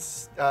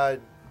since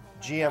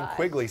GM gosh.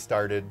 Quigley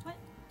started,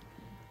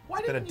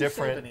 Why been a didn't you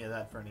different- save any of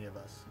that for any of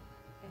us?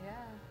 Yeah.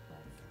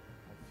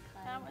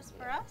 That was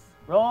for us.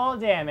 Roll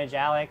damage,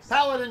 Alex.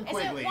 Paladin it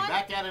Quigley, one?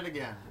 back at it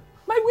again.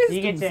 My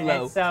You get wisdom's to.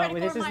 low. And so Critical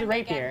this is the remind me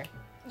again. rapier.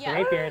 Yeah.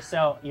 The rapier.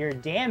 So your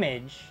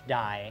damage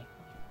die,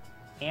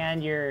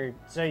 and your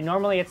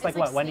normally it's like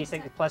like what sneak 1d6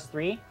 attack. plus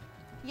 3.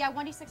 Yeah,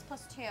 1d6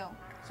 plus 2.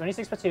 So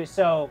 1d6 plus 2.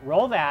 So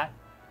roll that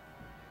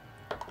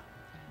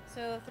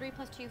So 3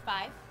 plus 2,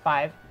 5.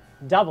 5,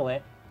 double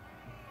it.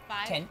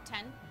 5, 10.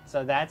 10.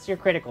 So that's your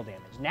critical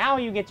damage. Now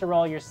you get to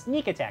roll your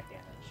sneak attack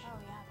damage. Oh,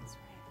 yeah, that's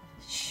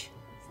right. Shh.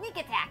 Sneak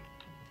attack.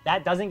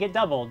 That doesn't get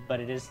doubled, but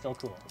it is still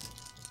cool.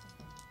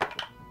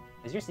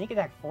 Is your sneak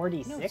attack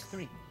 4d6? No, it's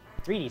 3.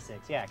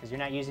 3d6, yeah, because you're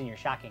not using your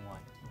shocking one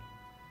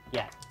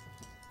yet.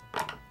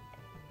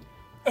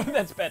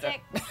 That's better.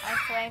 6. I'm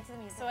playing to the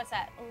music. So what's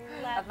that?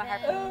 Of my 11,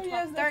 heart. 12, Oh,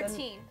 yes, that's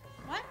 13.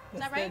 What? Is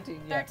That's that right?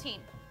 13, yeah. 13.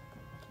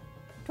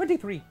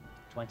 23.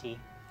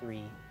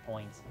 23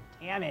 points of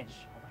damage.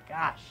 Oh my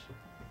gosh.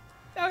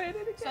 Oh, I did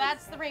it again. So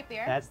that's the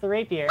rapier. That's the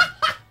rapier.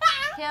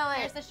 Kill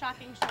Here's it. the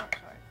shocking short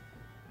sword.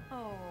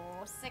 Oh,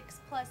 6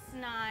 plus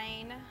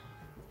 9.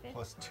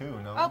 plus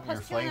 2, no? Oh,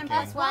 plus You're 2 and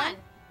then flanking. plus 1.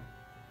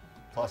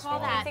 Plus Call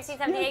 1. that. 16,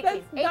 17, Yes,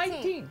 18. that's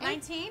 18. 19.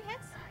 19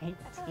 hits?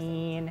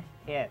 19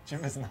 hits.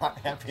 Jim is not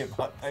happy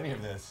about any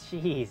of this.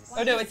 Jeez.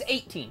 Oh, no, it's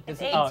 18.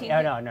 It's Oh, 18.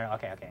 no, no.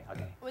 Okay.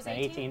 Was Then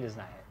 18? 18 does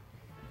not hit.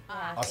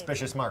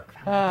 Auspicious mark.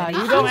 You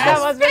don't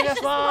have a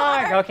special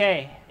mark.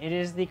 Okay, it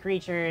is the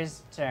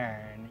creature's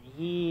turn.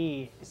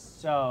 He is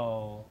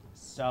so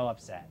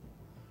upset.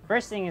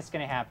 First thing that's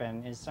gonna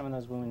happen is some of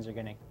those wounds are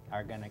gonna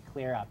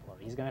clear up.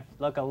 He's gonna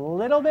look a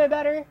little bit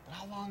better,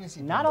 How long is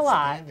he Not been a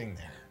lot. standing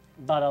there?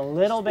 but a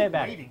little bit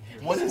better. Waiting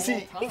here What this is he?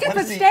 whole time. He What just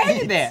does been he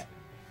standing eat? there.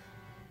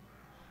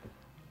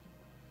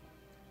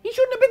 He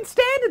shouldn't have been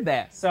standing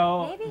there.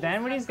 So Maybe he's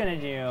then what he's gonna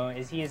do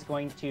is he is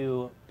going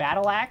to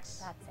battle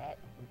axe, That's it.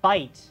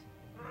 bite,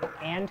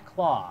 and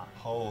claw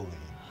Holy.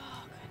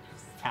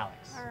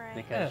 Alex. All right.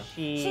 Because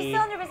She's she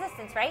still under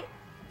resistance, right?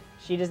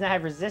 she does not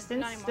have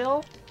resistance Not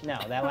still. No,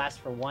 that lasts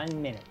for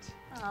 1 minute.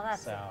 Oh,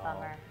 that's So- a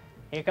bummer.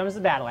 Here comes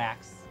the battle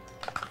axe.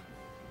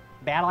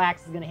 Battle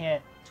axe is gonna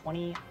hit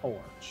 24.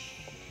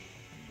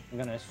 I'm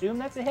gonna assume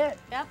that's a hit.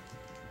 Yep.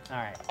 All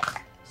right.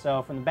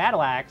 So from the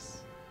battle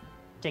axe,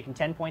 taking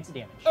 10 points of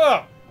damage.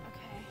 Okay.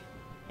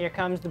 Here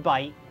comes the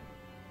bite.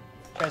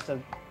 Tries to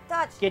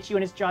Dodge. get you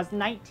in its jaws.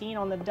 19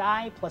 on the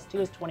die. Plus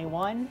 2 is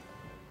 21. I'm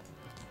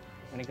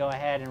gonna go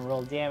ahead and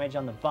roll damage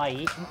on the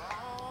bite.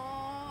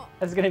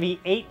 That's gonna be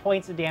 8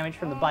 points of damage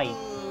from the bite.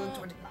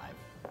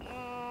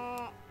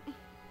 25.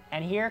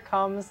 And here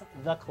comes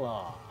the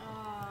claw.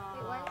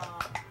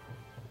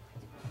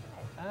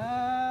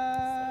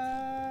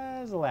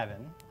 It's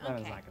 11.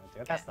 11's Okay. not gonna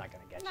do it. That's not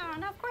gonna get you.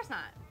 No, of course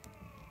not.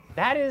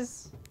 That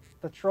is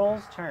the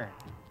troll's turn.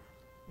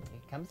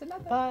 Here comes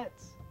another. But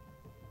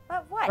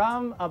But what?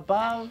 from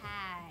above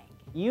Hag.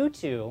 you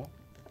two,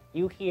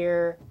 you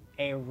hear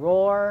a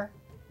roar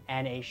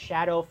and a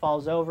shadow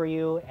falls over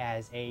you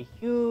as a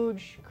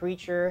huge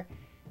creature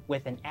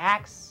with an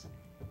axe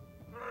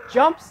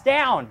jumps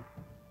down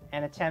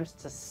and attempts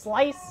to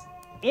slice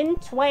in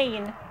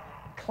twain,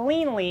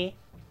 cleanly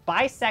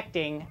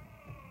bisecting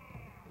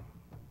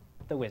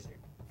the wizard.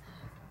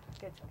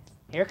 Good choice.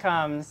 Here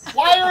comes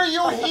Why are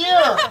you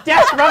here?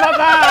 Death from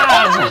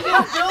above! What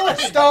are you doing?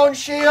 Stone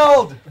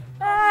shield!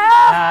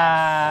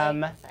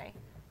 Sorry.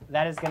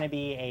 That is going to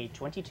be a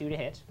 22 to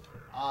hit.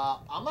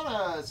 I'm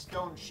gonna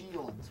stone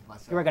shield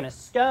myself. You are going to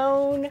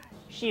stone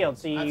shield,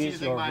 so you That's use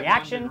using your my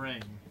reaction.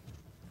 blended ring.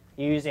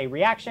 You use a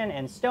reaction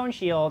and stone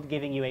shield,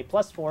 giving you a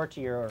 +4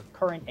 to your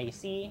current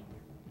AC.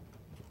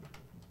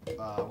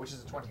 Which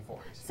is a 24.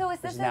 So is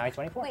this is now a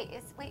 24. Wait,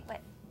 wait.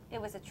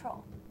 It was a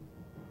troll.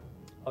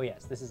 Oh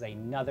yes, this is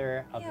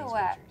another of these Ew.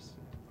 creatures.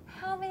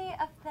 How many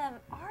of them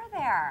are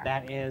there?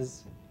 That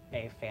is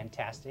a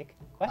fantastic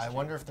question. I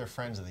wonder if they're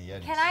friends of the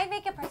Yetis. Can I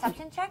make a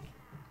perception check?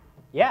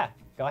 Yeah,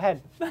 go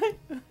ahead.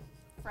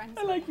 Friends.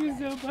 I like you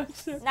so much.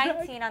 So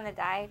 19 on the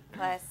die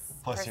plus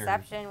Plus your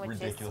perception, which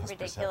ridiculous is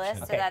ridiculous. perception.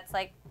 So Okay. that's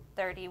like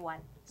 31.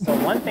 So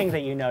one thing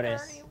that you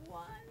notice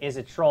 31. is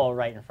a troll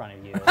right in front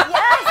of you,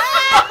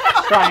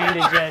 Yes! trying to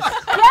just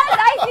Yes,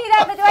 I see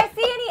that, but do I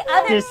see any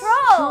other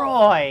trolls?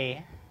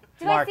 destroy.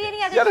 Do I see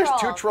any other Yeah, there's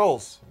trolls? 2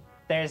 trolls.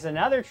 There's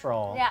another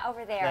troll. Yeah,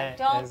 over there. That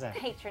Don't is a-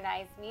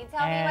 patronize me.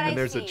 Tell me And what I And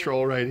there's see. a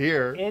troll right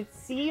here. It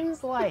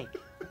seems like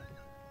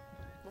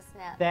The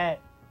snap. that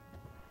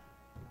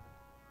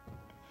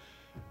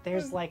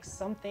there's like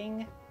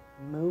something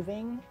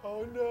moving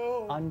Oh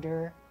no.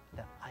 under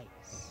the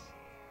ice.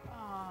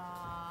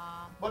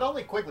 Aww. But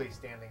only Quigley's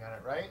standing on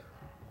it, right?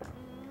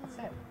 That's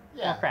it.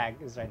 Yeah. Well,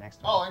 Krag is right next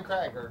to him. Oh, and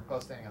Krag are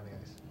both standing on the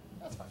ice.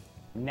 That's fine.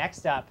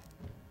 Next up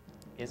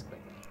is Quigley.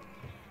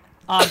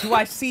 Do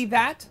I see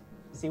that?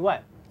 See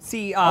what?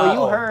 See, Oh,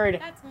 you heard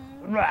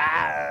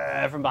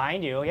That's from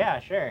behind you. Yeah,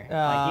 sure.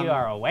 Like you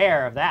are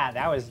aware of that.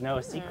 That was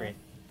no secret.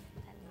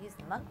 And use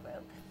the monk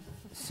robe.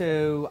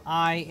 So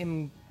I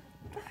am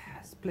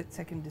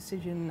split-second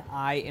decision.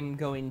 I am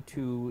going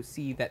to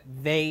see that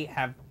they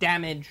have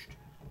damaged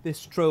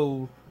this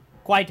troll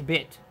quite a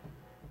bit,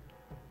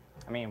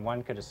 I mean,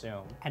 one could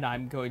assume. and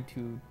I'm going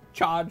to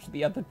charge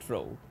the other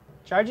troll.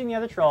 Charging the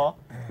other troll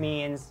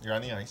means You're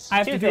on the ice. I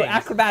have two to do things.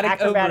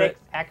 acrobatic over it.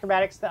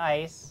 Acrobatics to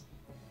ice.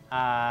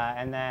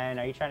 And then,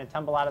 are you trying to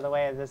tumble out of the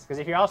way of this? Because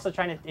if you're also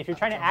trying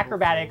to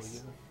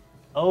acrobatics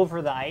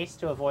over the ice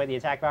to avoid the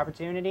attack of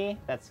opportunity,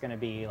 that's going to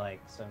be like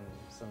some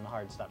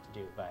hard stuff to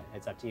do. But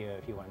it's up to you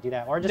if you want to do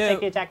that, or just No. take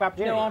the attack of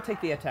opportunity. No, I'll take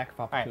the attack of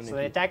All right. opportunity. So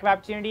the attack of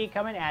opportunity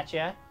coming at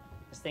you.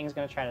 This thing's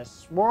going to try to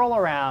swirl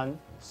around,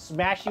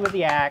 smash you with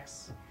the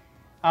axe.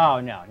 Oh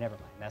no, never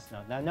mind. That's no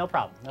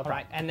problem. No All problem.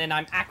 right, and then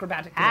I'm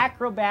acrobatic.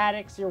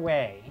 Acrobatics your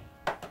way.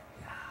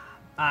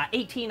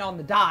 18 on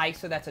the die,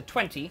 so that's a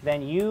 20.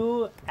 Then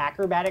you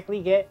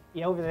acrobatically get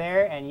over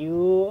there and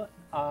you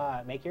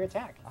make your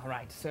attack. All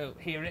right, so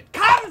here it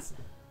comes.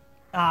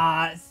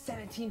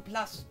 17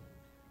 plus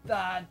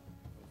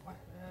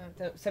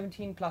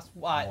 17 plus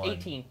 18.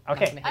 Okay. Not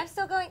gonna hit. I'm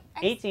still going.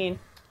 18.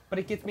 But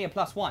it gets me a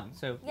 +1,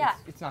 so Yeah.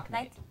 it's not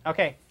gonna hit. 19.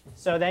 Okay,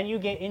 so then you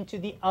get into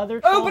the other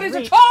Oh, troll's but it's a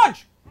reach.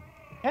 charge!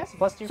 Yes,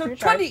 +2 for So your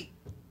charge. 20!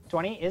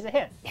 20 is a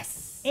hit.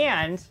 Yes!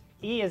 And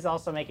he is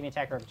also making an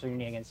attack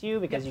opportunity against you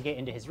because you get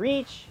into his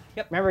reach.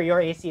 Yep. Remember, your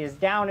AC is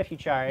down if you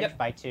charge Yep.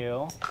 by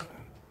 2.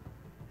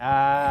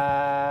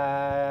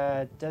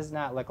 Does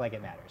not look like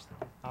it matters.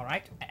 All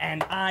right,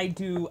 and I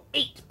do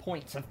 8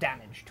 points of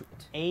damage to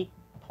it. 8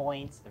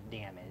 points of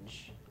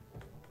damage.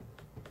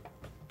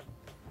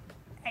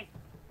 Hey.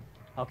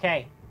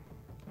 Okay,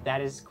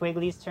 that is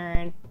Quigley's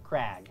turn.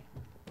 Krag.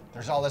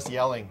 There's all this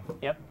yelling.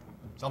 Yep.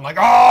 So I'm like,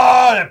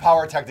 oh, and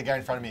power attack the guy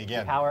in front of me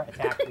again. Power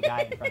attack the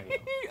guy in front of you.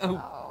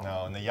 Oh.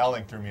 No, and the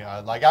yelling threw me.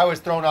 Like I was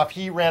thrown off.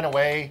 He ran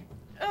away.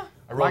 I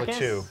rolled Marcus? a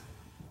 2.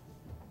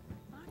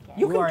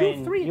 You can are do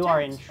in, 3 You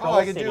are in attacks. Troll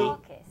I can City. do-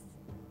 Focus.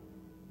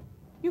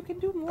 You can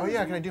do more. Oh yeah,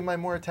 than can I do my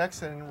more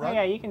attacks and run? Oh,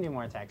 yeah, you can do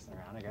more attacks in a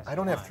round, I guess. I if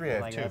don't you have want. 3, I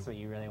have Like, 2. That's what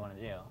you really want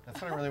to do.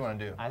 That's what I really want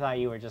to do. I thought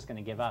you were just going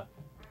to give up.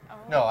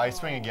 No, I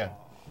swing again.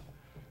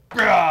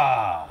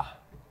 Grah!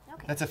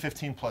 Okay. That's a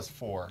 15 plus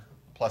 4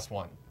 plus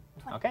 1.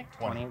 Okay,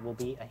 20. 20 will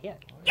be a hit.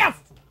 Yes!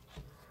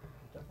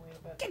 Definitely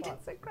a bad Get spot.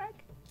 it, Krag.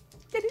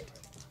 Get it.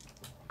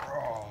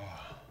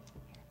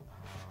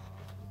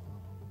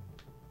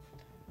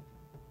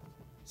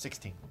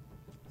 16.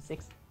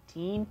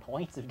 16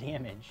 points of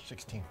damage.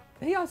 16.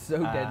 They are so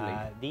deadly.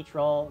 The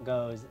troll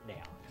goes down.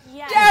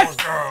 Yes.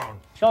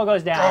 Troll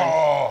goes down.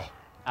 Oh!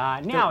 Now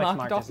Don't it's knock it off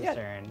Marcus's yet.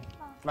 turn.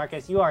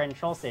 Marcus, you are in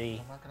Troll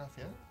City. Knock it off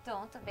yet?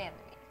 Don't abandon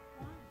me.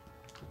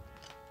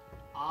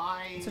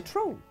 I It's a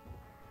troll.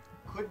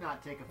 could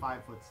not take a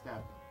 5-foot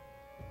step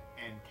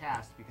and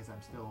cast because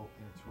I'm still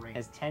in its range.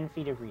 Has 10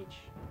 feet of reach.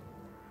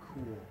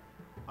 Cool.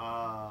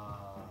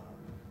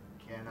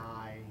 Can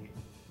I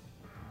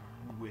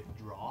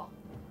withdraw?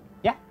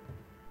 Yeah.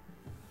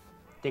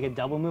 Take a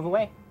double move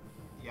away,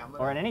 Yeah, I'm or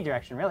gonna. in any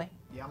direction, really.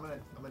 Yeah, I'm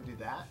gonna do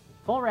that.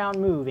 Full round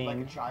moving. Like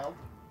a child.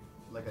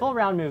 Like Full a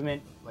round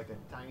movement. like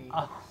a tiny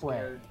Away.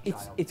 scared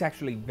It's child. it's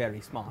actually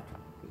very smart.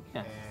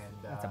 Yeah. And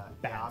That's a yeah,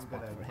 bad I'm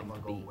spot gonna for him I'm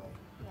gonna to go be. away.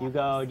 You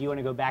go. Do you want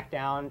to go back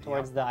down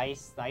towards Yep.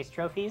 the ice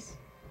trophies?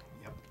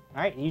 Yep.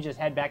 All right. You just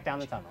head back down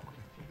the tunnel.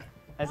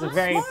 That's a That's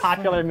very smart.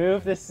 popular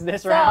move this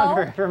So-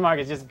 round for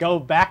Marcus. Just go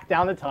back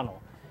down the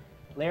tunnel.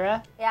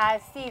 Lyra, Yeah, I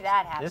see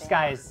that happen. this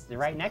guy's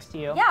right next to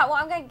you. Yeah, well,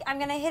 I'm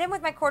gonna hit him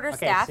with my quarter Okay,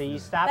 staff. so you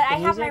stop but the I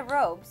have my music.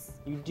 robes.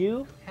 You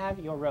do have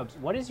your robes.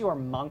 What is your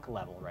monk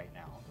level right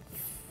now?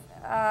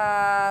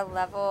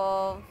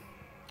 Level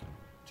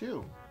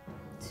 2.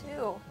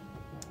 2.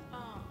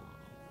 Oh.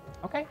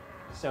 Okay.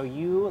 So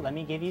let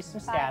me give you some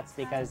stats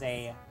because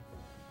a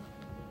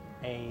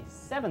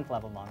 7th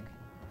level monk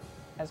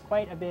has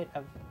quite a bit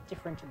of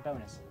different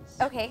bonuses.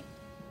 Okay.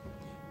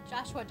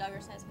 Joshua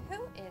Duggar says,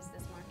 "Who is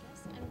this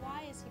Marcus, and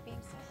why is he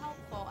being so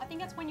helpful?" I think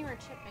that's when you were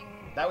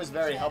chipping. That was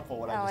very Shit. helpful.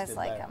 What I That just was did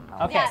like there. a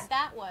moment. Okay. Yeah,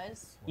 that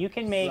was. You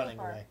can make Running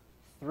away.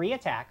 3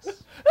 attacks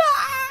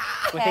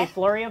with Okay. a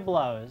flurry of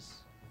blows.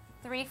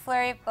 3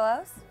 flurry of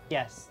blows.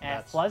 Yes, at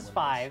That's plus what it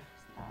 5,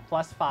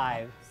 plus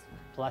 5,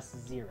 plus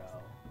 0.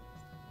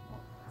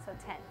 So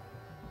 10.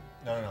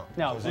 No.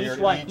 No, Those are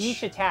your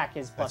each attack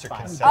is plus That's your 5.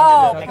 consecutive.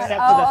 Oh, attacks.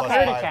 Except oh, for the okay.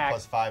 third Plus attack.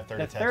 plus 5, third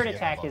The attack. third you get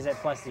attack a is bonus.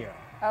 at plus 0.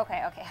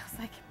 Okay, I was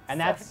like, And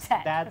so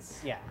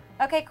that's 10. yeah.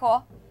 Okay,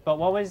 cool. But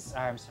what was?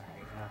 I'm sorry,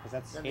 because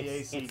that's Then the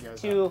AC it's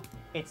goes two.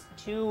 It's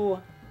 2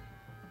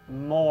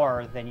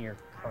 more than your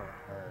current.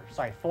 Or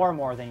sorry, 4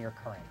 more than your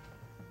current.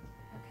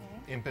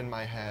 Okay. Imp in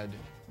my head.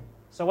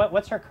 So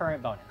what's her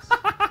current bonus?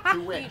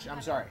 To which?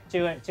 I'm sorry.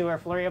 to her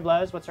flurry of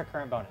blows, what's her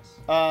current bonus?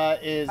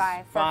 Is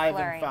 5 for 5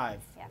 flurry. and 5.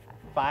 Yeah,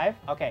 5.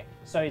 5? Okay,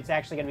 so it's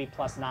actually going to be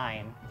plus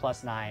 9,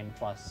 plus 9,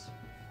 plus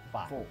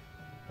 5. Cool.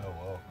 Oh,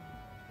 whoa.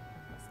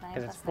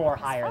 Because it's 4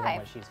 higher than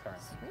what she's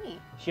currently. Sweet.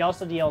 She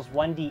also deals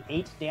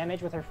 1d8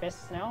 damage with her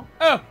fists now.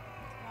 Oh, Wow.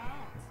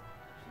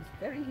 she's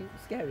very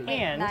scary.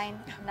 And 9.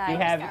 you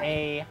have scary.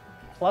 a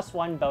plus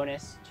 1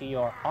 bonus to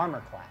your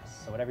armor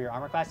class. So whatever your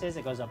armor class is,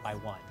 it goes up by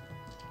 1.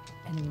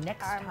 And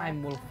next Armor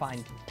time we'll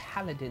find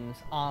Paladin's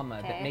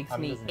armor that Okay. makes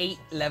I'm me doesn't 8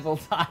 exist.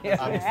 levels higher.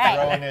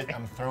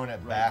 I'm throwing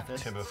it back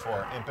fist. to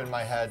before. Imp in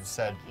my head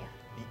said you.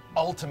 the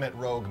ultimate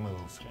rogue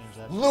move. Change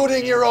that.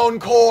 Looting your own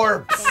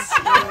corpse!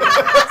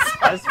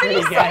 That's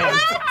pretty good.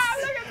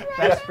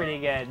 That's pretty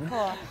good.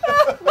 Cool.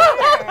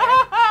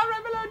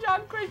 Rebelo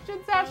John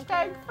Christian's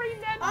hashtag free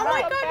Ned. Oh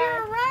my God,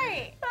 you're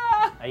right.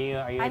 Are you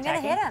I'm gonna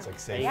attacking? hit him. It's like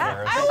safe Yeah.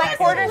 Ferris. I With was my like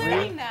quarter Three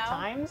looting though.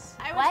 times?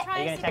 I was What? trying Are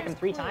you to gonna see attack if him there's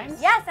 3 clues.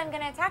 times? Yes, I'm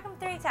gonna attack him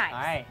 3 times. All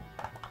right.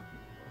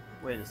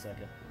 Wait a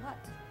second. What?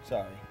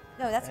 Sorry.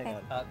 No, that's Hang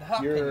okay. on. The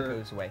hot You're- thing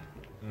goes away.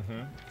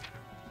 Mm-hmm.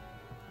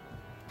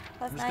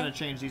 Plus I'm just 9. gonna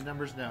change these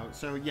numbers now.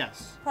 So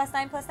yes. Plus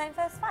 9 plus 9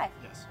 plus 5.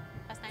 Yes.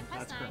 Plus 9 plus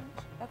That's 9.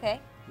 correct. Okay.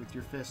 With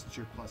your fists,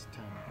 you're plus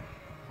 10.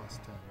 Plus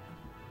 10.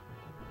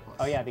 Plus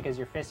Oh yeah, because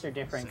your fists are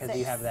different because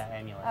you 6. have that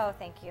amulet. Oh,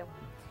 thank you.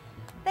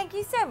 Thank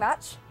you so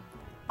much.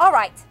 All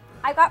right.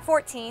 I got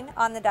 14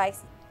 on the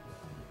dice.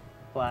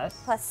 Plus,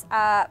 Plus,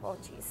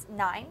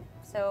 9.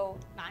 So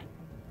 9.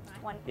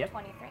 Yep.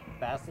 23.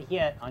 that's the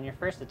hit on your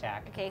first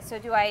attack. Okay, so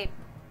do I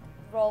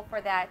roll for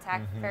that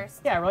attack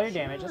first? Yeah, roll your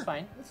damage. That's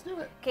fine. Let's do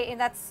it. Okay, and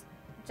that's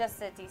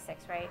just a d6,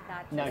 right?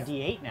 Not No, just-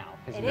 D8 now.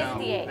 'cause It you is know-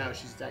 D8. No,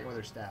 she's attacking with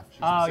her staff. She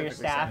Oh, your specifically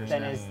staff said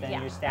then her is staff. then Yeah.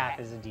 your staff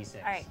Okay. is a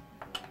D6. All right.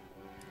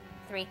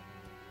 3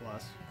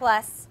 Plus.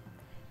 plus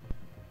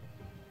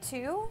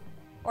 2,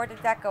 or did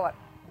that go up?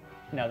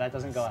 No, that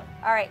doesn't go up.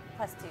 All right,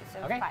 plus 2, so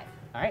Okay. 5.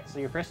 All right. So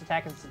your first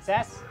attack is a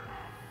success.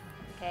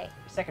 Okay.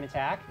 Your second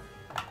attack,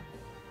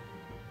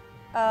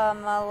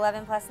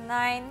 11 plus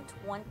 9,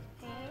 20.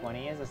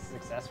 20 is a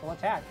successful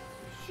attack.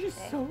 She's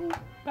Okay. so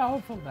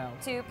powerful now.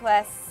 2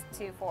 plus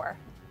 2, 4.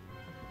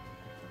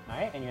 All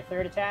right, and your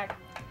third attack,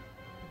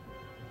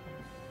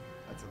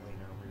 That's a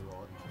leaner.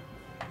 Reroll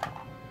it.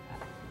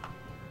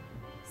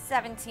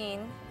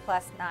 17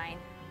 plus 9.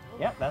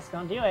 yep, that's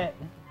gonna do it.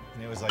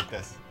 And it was like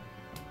this.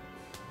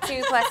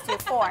 2 plus 2,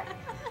 4.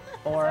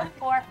 4.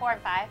 4, 4,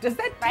 5. Does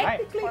that Right?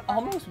 technically Four, five.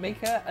 almost make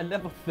her a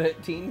level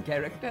 13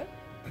 character?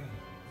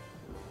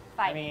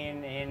 5. I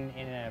mean,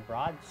 in a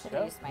broad Should've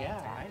stroke, used my yeah,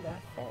 attack. kinda.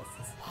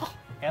 Fists.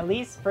 At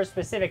least for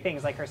specific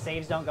things, like her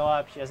saves don't go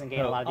up, she doesn't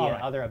gain a Oh, lot of the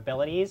alright. other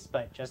abilities,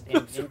 but just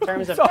in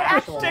terms of So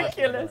actual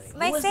ridiculous. ability.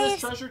 My Who is this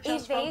saves treasure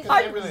chest from? 'Cause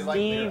evasion. they really like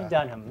Steve Lyra.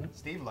 Dunham.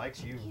 Steve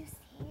likes you. You,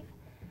 Steve.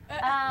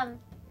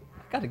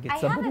 Gotta get I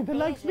somebody have that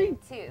likes me. evasion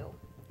too.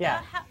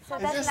 Yeah. So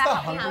Is that's this not the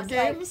how it Hunger counts,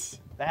 like- Games?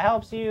 That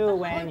helps you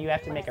when you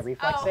have to make a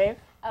reflex Oh. save,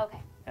 Okay.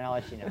 and I'll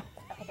let you know.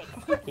 Okay,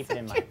 thanks. Keep it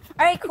in mind.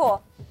 All right,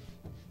 cool.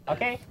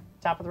 Okay,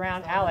 top of the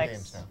round, Alex.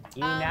 games now.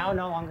 You now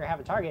no longer have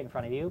a target in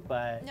front of you,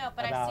 but No,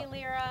 but about, I see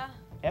Lyra,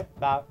 Yep,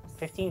 about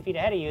 15 feet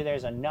ahead of you,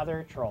 there's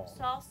another troll.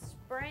 so I'll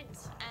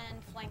sprint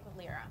and flank with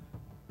Lyra.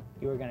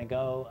 You are going to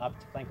go up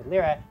to flank with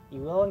Lyra.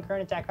 You will incur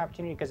an attack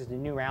opportunity because it's a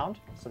new round,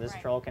 so this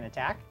Right. troll can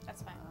attack.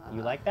 That's fine.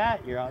 You like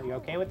that? You're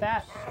okay with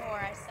that? Sure,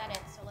 I said it,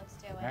 so let's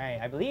do it. All right.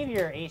 I believe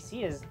your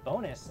AC is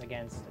bonus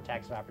against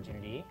attacks of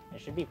opportunity.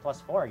 It should be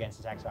 +4 against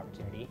attacks of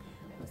opportunity.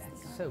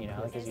 So You know,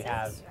 cool.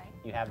 because Right?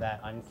 you have that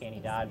uncanny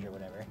dodge or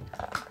whatever.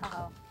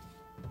 Uh-oh.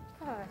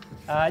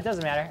 It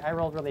doesn't matter. I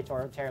rolled really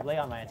terribly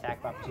on my attack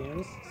of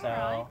opportunities, so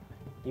Alright.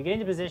 you get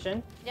into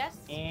position, Yes?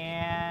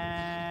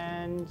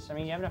 and I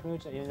mean you have enough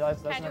moves.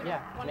 Let's Can I do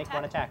yeah, one make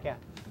one attack. Yeah.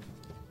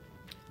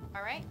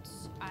 All right.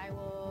 I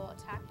will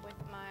attack with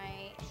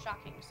my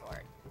shocking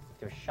sword.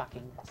 Your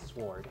shocking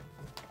sword.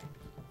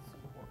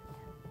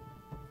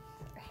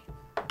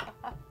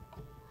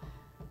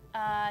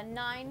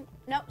 9.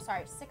 No,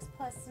 sorry. 6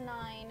 plus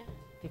 9.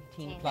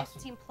 15 plus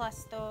 15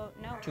 plus the.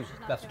 No, 2, she's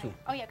not plus doing 2. it.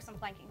 Oh, yeah, because I'm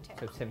flanking too.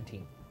 So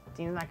 17.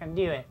 Team's not gonna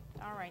do it,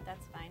 All right,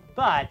 that's fine.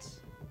 but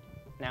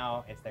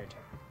now it's their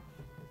turn.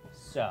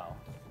 So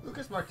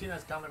Lucas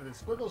Martinez commented,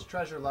 Squiggle's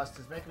treasure lust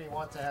is making me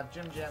want to have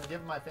Jim Jam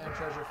give my fan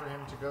treasure for him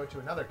to go to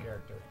another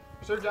character.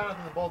 Sir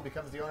Jonathan the Bold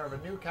becomes the owner of a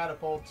new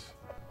catapult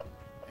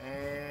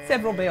and...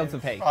 Several bales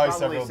of hay. Oh, Probably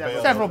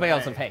several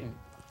Bales of hay.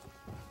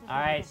 all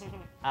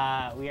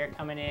right, we are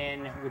coming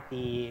in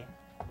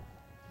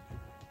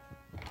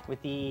with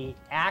the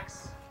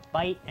axe,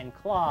 bite, and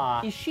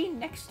claw. Is she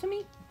next to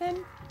me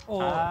then?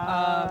 Or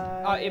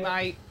am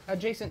I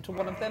adjacent to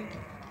one of them?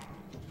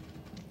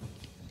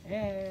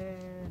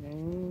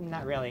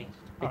 Not really,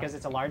 because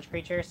it's a large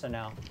creature, so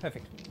no.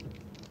 Perfect.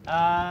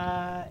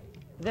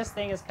 This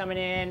thing is coming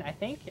in. I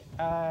think,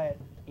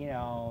 you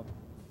know,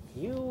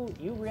 you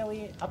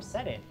really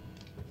upset it,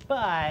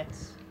 but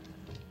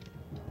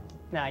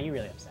no, you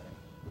really upset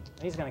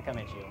it. He's gonna come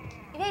at you.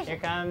 Here Evasion.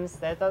 comes.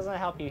 That doesn't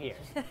help you here.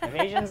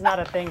 Evasion's not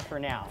a thing for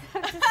now.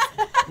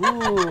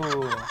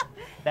 Ooh,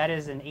 that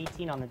is an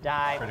 18 on the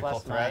die Critical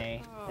plus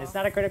threat? my. It's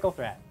not a critical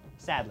threat.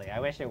 Sadly, I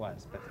wish it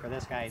was, but for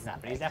this guy, he's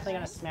not. But he's definitely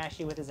gonna smash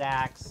you with his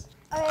axe.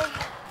 Okay.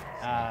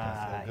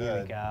 Here we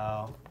good.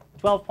 go.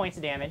 12 points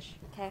of damage.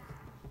 Okay.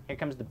 Here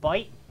comes the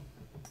bite.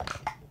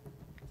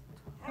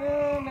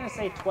 I'm gonna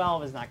say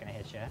 12 is not gonna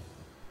hit you.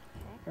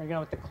 We're gonna go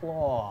with the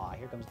claw.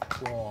 Here comes the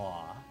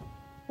claw.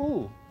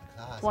 Ooh,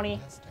 20.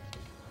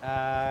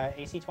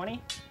 AC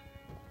 20.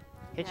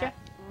 Hit Yeah. ya?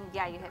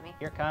 Yeah, you hit me.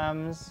 Here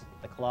comes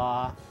the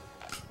claw.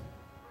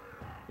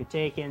 You're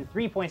taking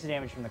 3 points of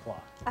damage from the claw.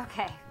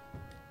 Okay.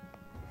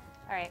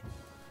 All right.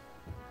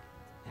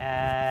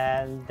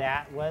 And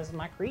that was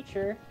my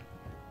creature.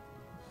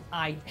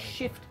 I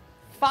shift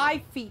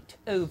 5 feet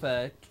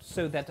over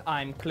so that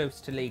I'm close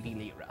to Lady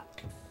Lyra.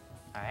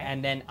 All right.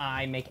 And then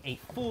I make a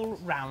full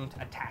round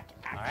attack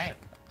action.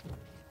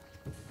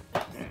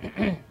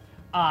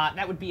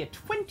 That would be a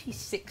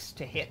 26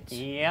 to hit.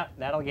 Yep,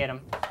 that'll get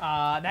him.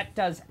 That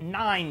does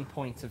 9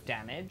 points of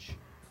damage.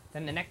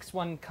 Then the next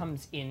one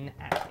comes in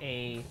at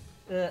a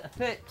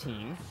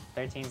 13.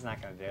 13's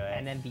not gonna do it.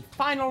 And then the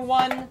final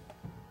one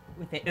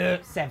with a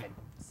 7.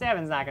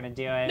 7's not gonna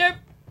do it. Nope.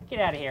 Get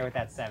out of here with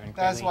that 7.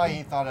 That's Quigley. why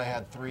he thought I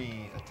had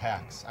 3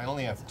 attacks. I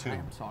only have 2.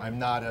 I'm sorry. I'm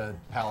not a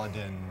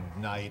paladin,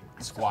 knight,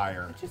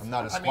 squire. I'm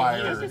not a I mean,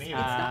 squire. he isn't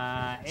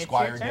either. It's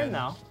Squire your turn again.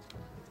 though.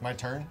 My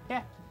turn?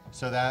 Yeah.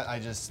 So that I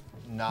just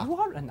You knocked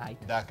are a knight.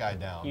 that guy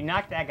down. You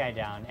knocked that guy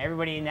down.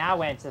 Everybody now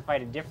went to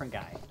fight a different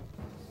guy.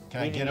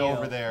 Can I leaving get you.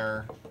 over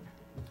there?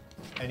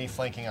 Any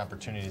flanking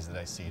opportunities that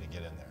I see to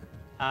get in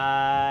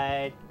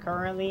there?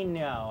 Currently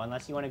no,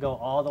 unless you want to go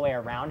all the way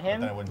around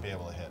him. Then I wouldn't be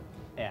able to hit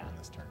Yeah. on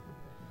this turn.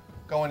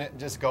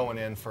 Just going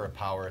in for a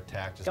power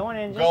attack. Just Going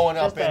in, going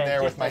just up in a-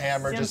 there with just my a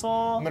hammer. Just simple-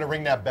 I'm gonna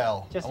ring that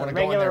bell. Just I a wanna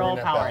go in there regular and old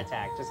ring that power bell.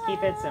 attack. Just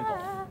keep it simple.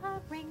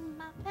 Ring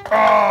my bell.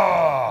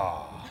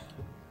 Ah!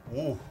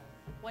 Ooh.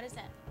 What is it?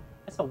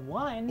 That's a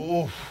 1.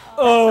 Ooh. That's not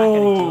gonna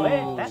do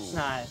it. That's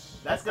not.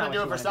 That's not gonna what do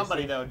you it for wanted to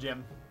somebody see. though,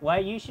 Jim.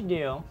 What you should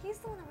do He's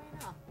the one that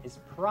ran off. is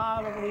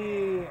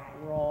probably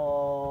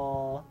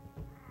roll.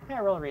 Yeah,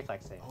 roll a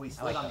reflex save. Oh, he I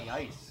slid like on those. the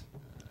ice.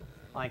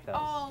 Oh, I like those.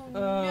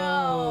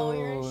 no,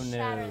 you're Oh, gonna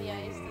shatter no. the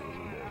ice.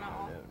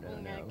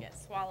 You're gonna get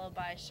swallowed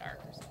by a shark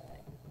or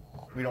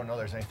something. We don't know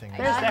there's anything.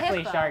 There's A definitely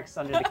hippo. sharks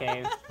under the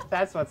cave.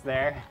 That's what's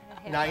there.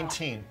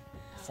 19.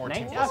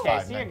 14 19? plus Okay,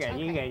 5. so you're good.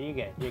 19. You're good. You're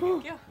good. You're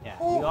good. Yeah,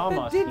 Oh, you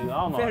almost that did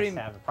very-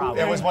 have a problem.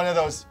 It was one of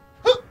those.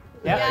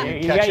 Yeah, You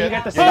you catch it?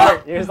 got the Yeah.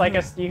 start. It was like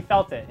you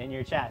felt it in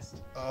your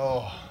chest.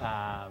 Oh.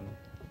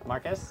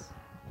 Marcus,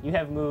 you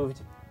have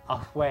moved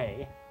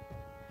away.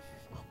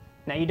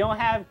 Now you don't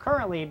have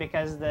currently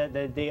because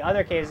the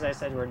other caves I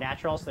said were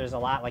natural, so there's a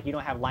lot like you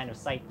don't have line of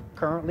sight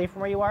currently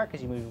from where you are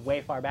because you moved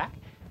way far back.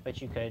 But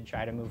you could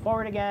try to move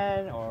forward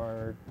again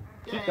or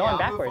keep going I'll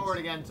backwards. move forward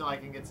again until I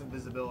can get some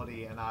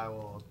visibility, and I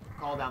will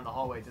call down the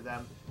hallway to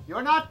them.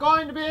 You're not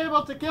going to be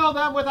able to kill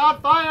them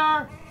without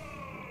fire.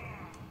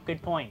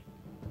 Good point.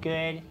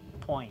 Good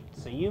point.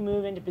 So you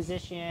move into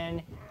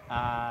position.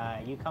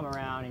 You come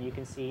around and you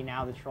can see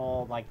now the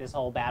troll, like this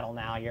whole battle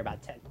now, you're about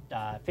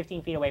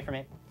 15 feet away from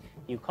it.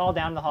 You call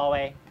down the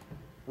hallway.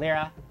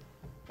 Lyra,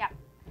 Yeah.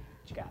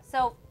 what you got?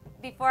 So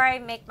before I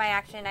make my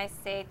action, I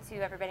say to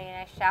everybody and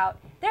I shout,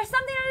 "There's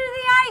something under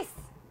the ice!"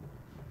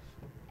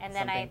 And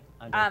then Something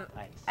under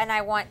ice. and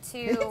I want to.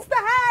 It's the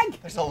hag!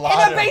 There's a In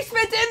lot the of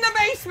basement! In the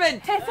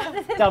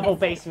basement! Double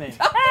basement.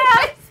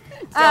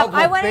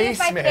 I want to use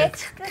my basement.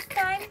 fist this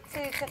time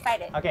to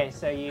fight it. Okay,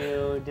 so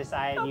you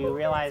decide, you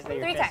realize that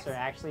your 3 fists times. are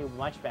actually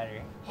much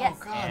better. Yes.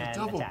 Oh god, And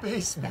double attack.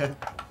 basement.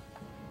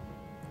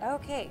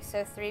 Okay,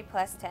 so 3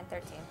 plus 10,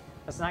 13.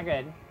 That's not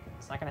good.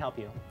 It's not going to help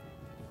you.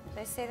 Did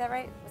I say that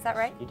right? Was that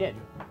right? You did.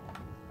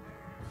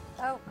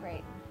 Oh,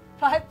 great.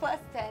 5 plus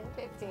 10,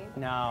 15.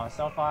 No,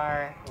 so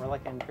far, we're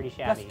looking pretty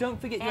shabby. Plus, don't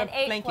forget you And have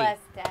 8 flanking. plus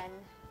 10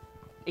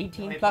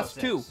 18 8 plus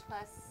plus 2. 6.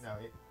 plus No,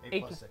 8 Eight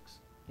plus plus- 6.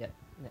 Yeah.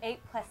 8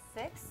 plus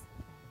 6.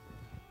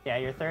 Yeah,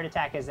 your third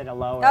attack is at a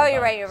lower Oh,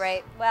 you're right, bonus. you're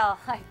right. Well,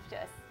 I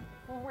just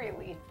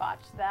really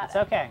botched that. It's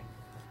okay.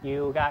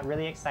 You got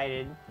really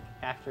excited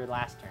after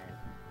last turn.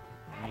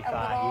 And you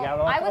thought you got a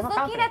little I was looking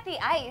overconfident. at the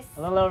ice.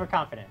 A little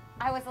overconfident.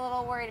 I was a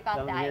little worried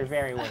about the ice. You're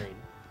very worried.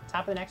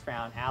 Top of the next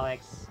round,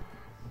 Alex,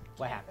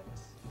 what happens?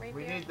 Right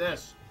We there. need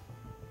this.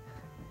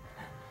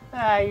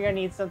 You're gonna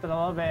need something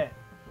a little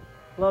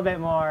bit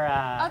more,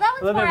 that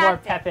one's a little more bit more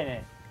active. pep in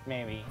it,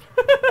 maybe.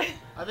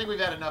 I think we've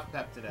had enough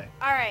pep today.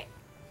 All right.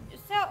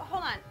 So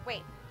hold on.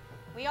 Wait.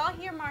 We all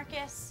hear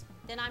Marcus.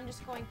 Then I'm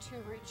just going to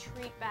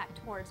retreat back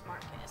towards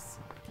Marcus,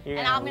 You're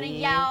and I'm gonna leave.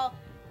 yell,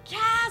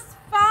 "Cast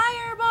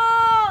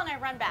fireball!" and I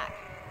run back.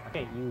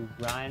 Okay, you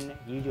run.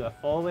 You do a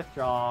full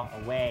withdrawal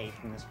away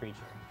from this creature.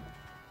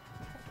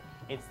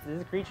 It's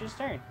the creature's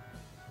turn.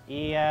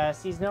 He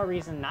sees no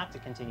reason not to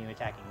continue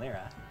attacking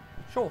Lyra.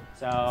 Sure.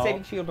 So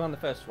Saving shield on the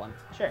first one.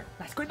 sure.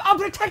 That's good. I'll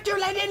protect you,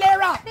 Lady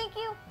Lyra! Thank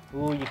you.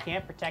 Ooh, you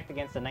can't protect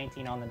against a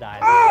 19 on the die.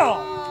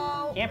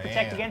 Oh! Can't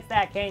protect Man. against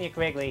that, can you,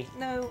 Quigley?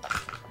 No.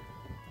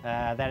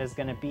 That is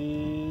gonna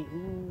be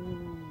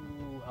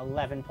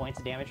 11 points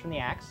of damage from the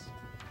axe.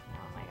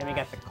 Oh my Then we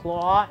gosh. got the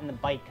claw and the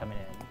bite coming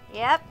in.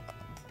 Yep.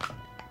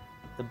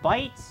 The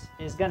bite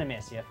is gonna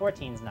miss you.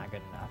 14's not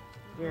good enough.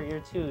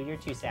 You're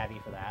too savvy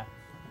for that.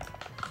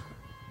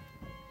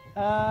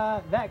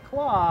 That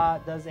claw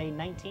does a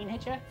 19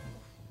 hit you?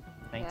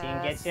 19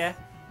 gets you. Yes.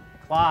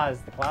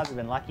 The claws have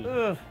been lucky.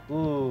 Ugh.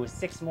 Ooh,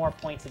 6 more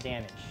points of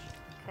damage.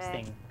 This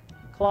Okay. thing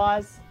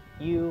claws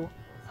you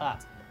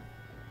up.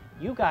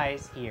 You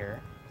guys hear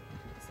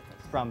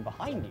from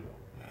behind you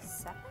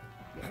 7?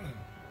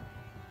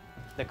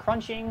 the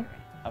crunching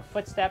of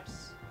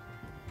footsteps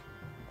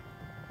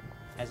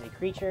as a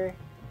creature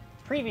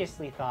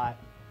previously thought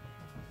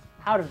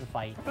out of the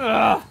fight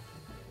Ugh.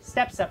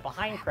 steps up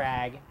behind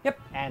Krag Yep.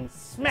 and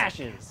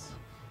smashes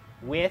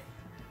with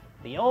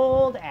the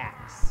old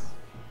axe.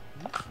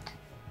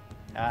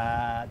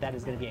 That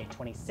is going to be a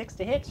 26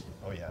 to hit.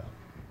 Oh yeah.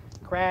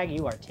 Krag,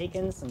 you are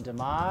taking some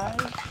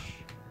damage.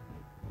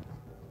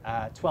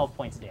 12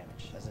 points of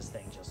damage as this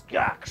thing just.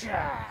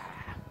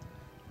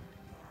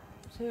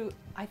 So,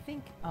 I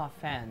think our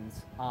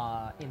fans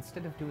are,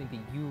 instead of doing the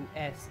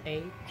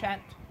USA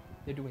chant,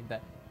 they're doing the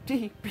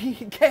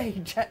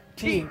TPK chant.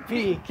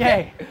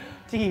 TPK.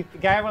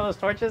 Guy have one of those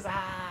torches? No.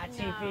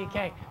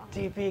 TPK.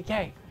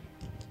 TPK.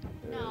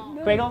 No.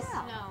 Quiggles?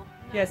 No.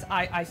 Yes,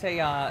 I say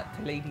to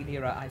Lady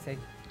Lyra, I say,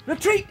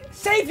 retreat!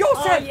 Save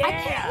yourself!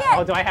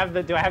 Oh, do I have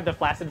the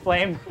flaccid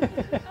flame?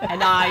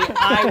 And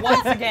I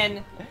once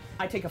again,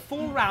 I take a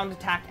full round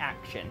attack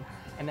action,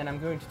 and then I'm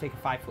going to take a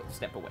 5-foot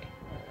step away.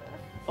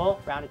 Full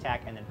round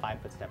attack and then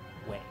 5-foot step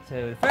away.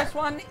 So the first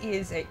one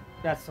is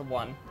that's a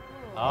 1.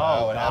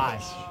 Oh, what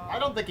gosh. happens? I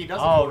don't think he does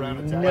a Oh, full round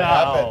attack. no. What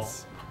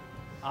happens?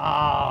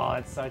 Oh,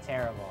 it's so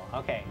terrible.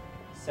 Okay,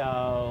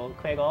 so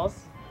Quiggles,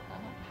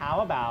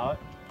 how about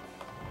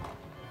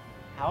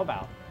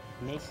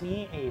make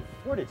me a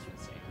fortitude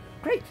save?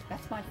 Great,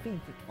 that's my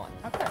favorite one.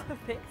 Okay.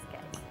 Thanks,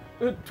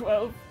 guys.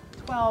 12.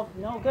 12,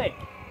 no good.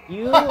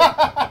 You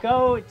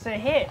go to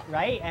hit,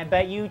 right? And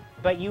but you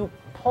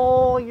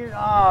pull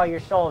your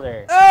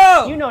shoulder.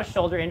 Oh! You know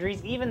shoulder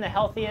injuries. Even the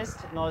healthiest,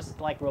 most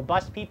like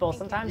robust people,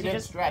 sometimes You you didn't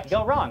just stretch.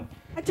 go wrong.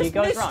 I It just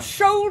goes missed wrong.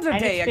 shoulder And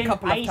day it's a been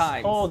couple of ice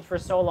times. cold for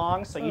so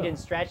long, so you Ugh. didn't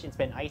stretch. It's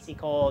been icy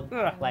cold.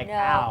 Ugh. Like No.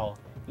 ow.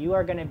 You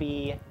are gonna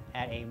be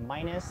at a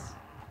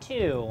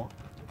 -2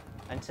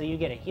 until you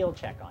get a heal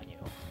check on you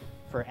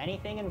for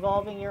anything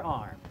involving your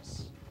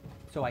arms.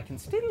 So I can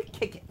still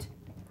kick it.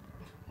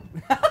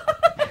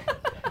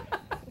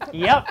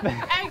 Yep.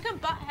 And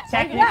good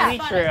Technically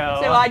headbutt true.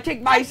 it. So I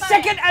take my Headbutt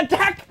second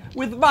attack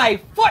with my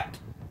foot.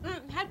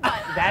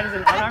 Headbutt. That is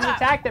an unarmed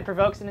attack that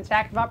provokes an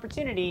attack of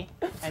opportunity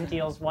and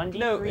deals 1d3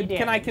 No, damage.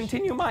 can I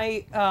continue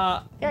my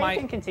Yeah, my? you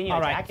can continue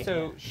All right, attacking.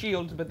 so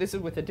shield, but this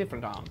is with a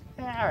different arm.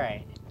 All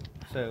right.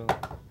 So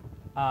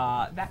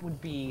that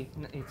would be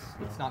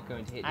it's not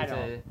going to hit. I It's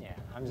don't. Yeah,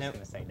 I'm just Nope.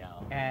 gonna say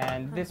no.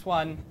 And this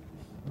one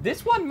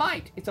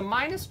might. It's a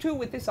 -2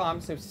 with this arm,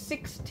 so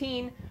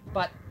 16.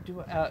 But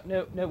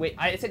no wait.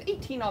 I said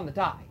 18 on the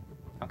die.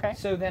 Okay.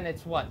 So then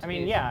it's what? I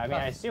mean, Is yeah. I mean,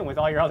 I plus- assume with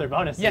all your other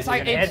bonuses, Yes, you're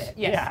gonna hit it.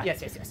 yes, Yeah.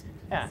 yes.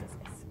 Yeah.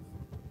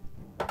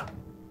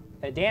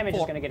 The damage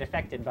is going to get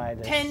affected by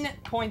this. 10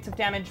 points of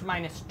damage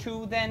minus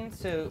 2 then,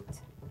 so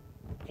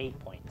 8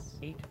 points.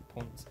 8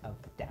 points of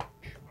damage.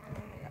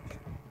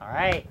 All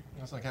right.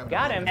 That's like having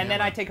Got a him. And then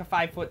I hammer. take a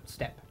 5-foot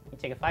step. You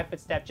take a 5-foot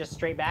step just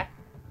straight back.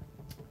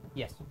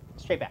 Yes.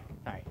 Straight back.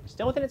 All right.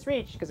 Still within its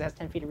reach because it has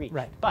 10 feet of reach.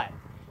 Right. But,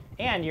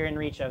 and you're in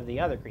reach of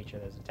the other creature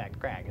that's attacked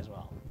Krag as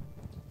well.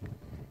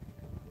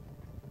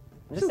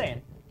 I'm just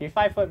saying. You're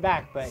 5 foot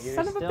back, but you're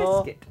Son of a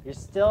still biscuit. you're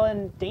still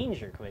in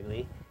danger,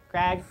 Quigley.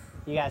 Krag,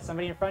 you got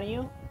somebody in front of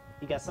you.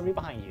 You got somebody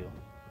behind you.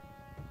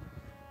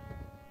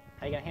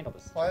 How you gonna handle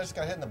this? Well, I just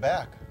got hit in the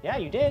back. Yeah,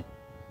 you did.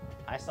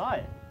 I saw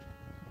it.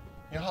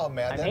 You know how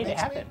mad I that made it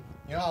makes happen. me?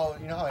 You know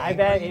how I angry?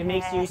 bet it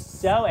makes you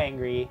so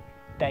angry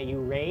that you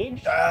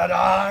rage. That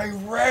I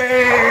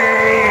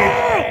rage!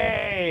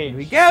 Here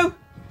we go!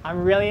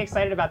 I'm really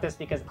excited about this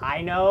because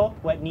I know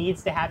what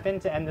needs to happen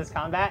to end this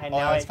combat, and Oh,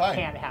 now that's it fine.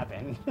 can't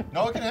happen.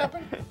 No, it can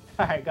happen.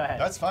 All right, go ahead.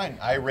 That's fine.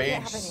 I rage,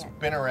 happen yet.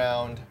 spin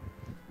around,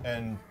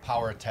 and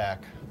power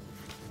attack.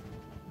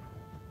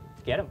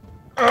 Get him.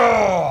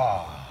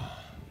 Ugh.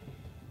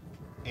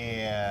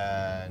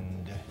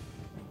 And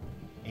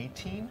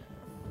 18?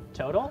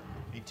 Total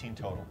 18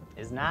 total.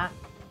 is not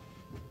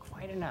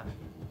quite enough.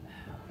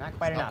 Not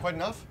quite enough. Not quite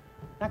enough?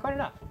 Not quite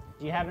enough.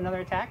 Do you have another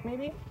attack,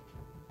 maybe?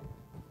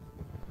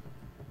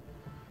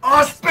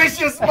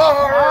 Auspicious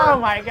mark! Oh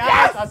my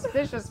gosh!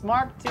 Auspicious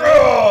mark 2.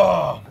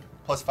 Ugh.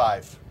 Plus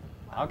 5.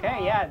 Okay,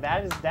 yeah,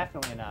 that is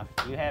definitely enough.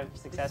 You have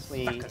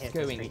successfully hit this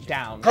Going creature.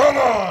 down. Come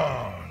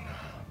on!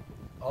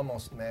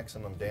 Almost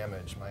maximum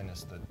damage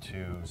minus the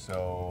 2,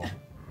 so.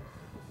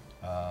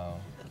 Messing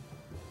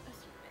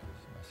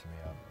me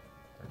up.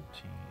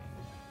 13.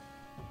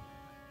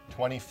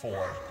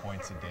 24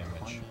 points of damage.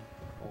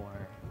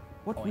 24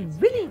 What we points.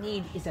 really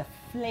need is a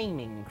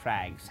flaming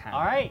Krag's hand.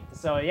 All right,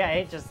 so yeah,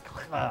 it just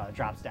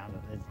drops down.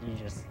 You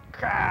just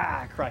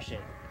crush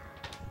it.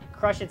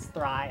 Crush its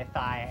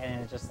thigh,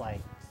 and it just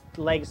like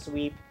leg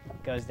sweep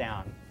goes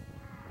down.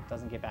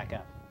 Doesn't get back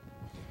up.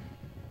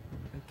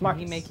 Can he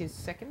Marcus. make his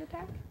second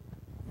attack?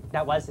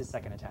 That was his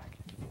second attack.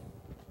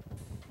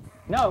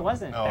 No, it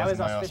wasn't. No, that it was was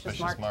my Auspicious Auspicious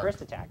Mark's Mark.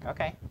 first attack.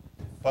 Okay.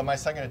 But my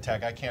second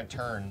attack, I can't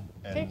turn.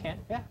 And Okay, you can.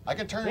 Yeah. I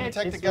can turn Yeah, and it's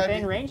attack the guy.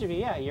 within range of you.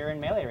 Yeah, you're in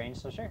melee range,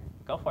 so sure.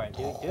 Go for it.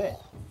 Do it.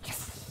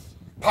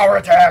 Power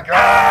attack!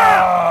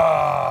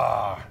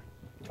 Ah!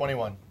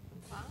 21.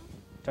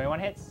 21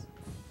 hits.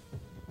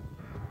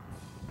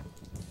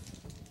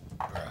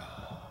 Okay.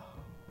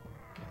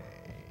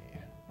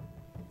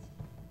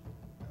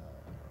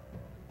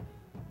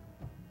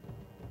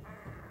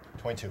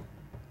 22.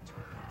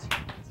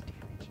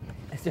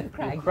 So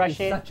Krag You crush is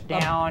it such a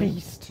down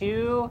beast.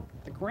 to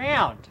the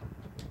ground.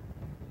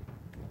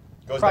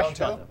 Goes Crush down both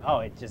too? of them. Oh,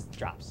 it just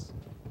drops.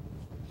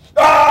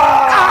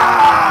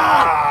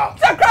 Ah!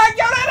 So Krag,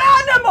 you're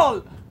an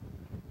animal!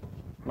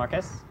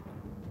 Marcus,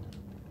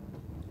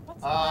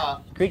 Uh,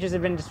 creatures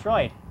have been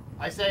destroyed.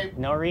 I say,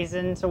 No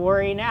reason to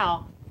worry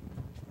now.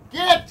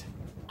 get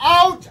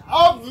out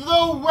of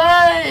the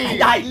way!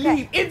 And I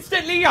leave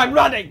instantly, I'm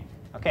running!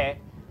 Okay,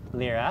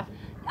 Lyra,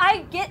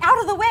 I get out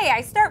of the way.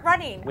 I start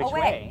running which away.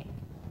 way?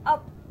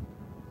 Up.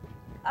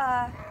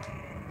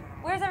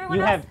 Where's everyone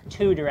You else? have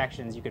 2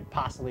 directions you could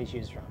possibly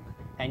choose from,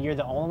 and you're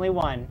the only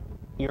one.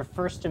 You're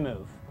first to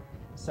move.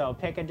 So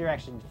pick a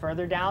direction.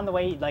 Further down the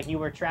way, like you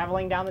were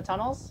traveling down the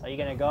tunnels. Are you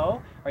gonna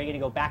go, or are you gonna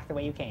go back the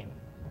way you came?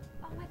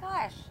 Oh my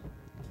gosh.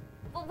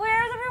 Well,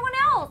 where's everyone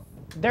else?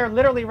 They're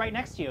literally right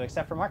next to you,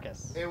 except for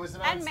Marcus. It was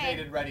an And me.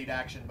 unstated ready to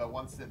action, but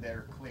once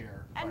they're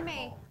clear. And me.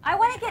 fireball. I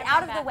want to get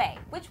out of the back. way.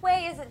 Which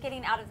way is it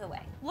getting out of the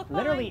way? Look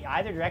Literally,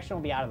 behind. either direction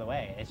will be out of the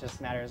way. It just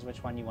matters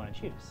which one you want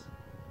to choose.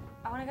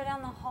 I want to go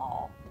down the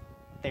hall.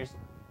 There's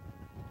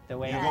the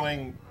way. You're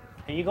going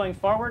Are you going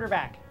forward or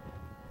back?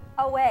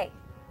 Away.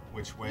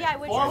 which way? Yeah,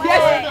 which Forward. way?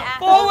 Yes, Back.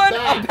 forward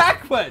Back. or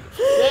backward?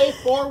 Stay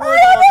forward I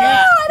or don't back. know.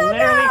 I don't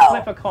Literally know.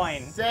 flip a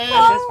coin Say-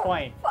 at this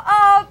point. Flip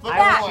I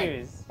Back. will coin.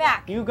 choose.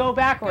 Back. You go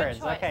backwards.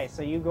 Good choice. Okay,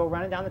 so you go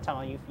running down the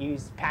tunnel. You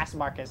pass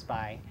Marcus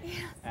by,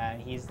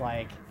 and he's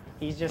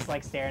just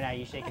like staring at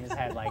you, shaking his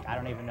head like I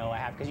don't even know what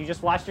happened because you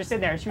just watched her sit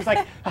there and she was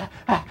like.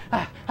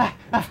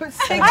 For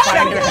 6 I'm not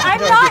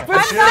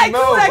seconds. Shouldn't move.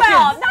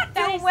 well. I'm not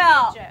Nice doing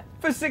well. to meet you.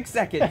 For 6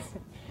 seconds.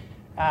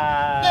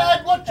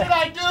 Dad, what should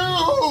I do?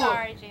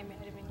 Sorry, Jamie.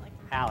 I didn't mean like.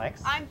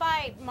 Alex. I'm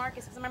by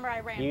Marcus because remember I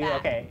ran You- back.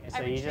 okay, I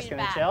so you're just retreated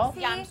gonna back. chill?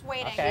 Yeah, I'm See? just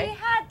waiting. Okay. She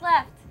had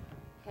left.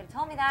 You could have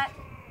told me that.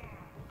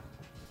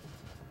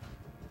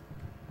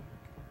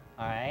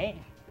 All right.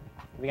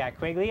 We got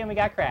Quigley and we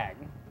got Krag.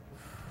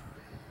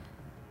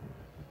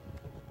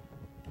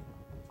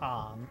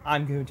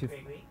 I'm going to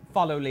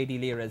follow Lady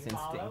Lyra's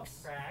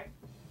instincts.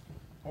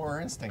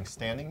 Or instinct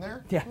standing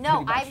there? Yeah,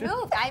 No, pretty I much.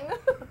 moved. I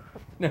moved.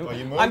 No, Oh,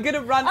 you moved? I'm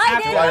gonna run I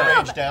after did Do I her.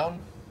 move. rage down?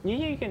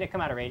 You can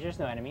come out of rage. There's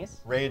no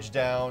enemies. Rage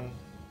down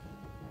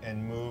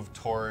and move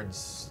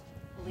towards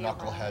Lyra.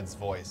 Knucklehead's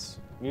voice.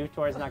 Move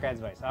towards Knucklehead's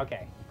voice.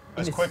 Okay.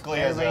 As quickly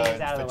as Everybody a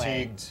gets out of the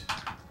way. fatigued.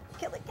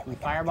 Kill it, kill You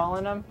it.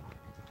 fireballing them?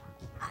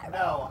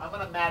 No, I'm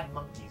gonna mad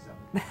monkeys them.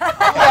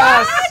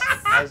 Yes!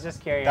 I was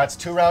just curious. That's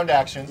 2 round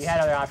actions. You had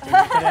other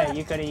options.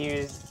 You could have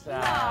used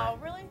No,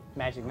 really?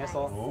 magic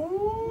missile.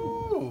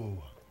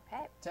 Ooh.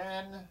 Okay.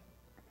 10,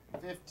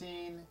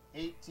 15,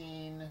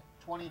 18,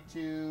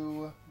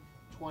 22,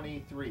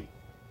 23.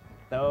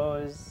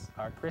 Those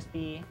are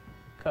crispy,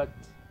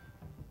 cooked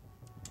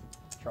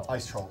trolls.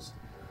 Ice trolls.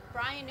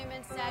 Brian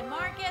Newman said,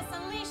 Marcus,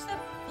 unleash the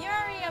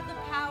fury of the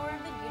power of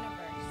the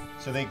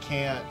universe. So they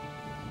can't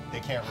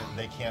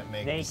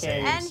make They saves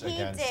can- And he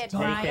against. did, They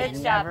Brian. could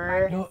Good job,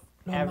 never, Marcus.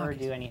 ever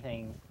Marcus. do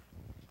anything,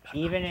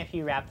 even if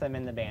you wrap them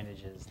in the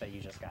bandages that you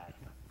just got.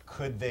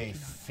 Could they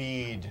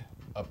feed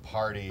a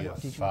party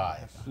of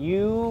 5?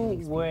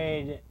 You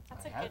would,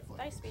 That's a good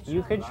dice speed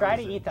you shot. could try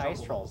to eat the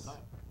ice trolls.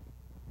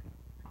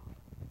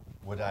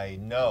 Would I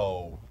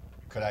know?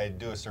 Could I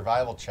do a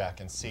survival check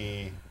and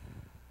see,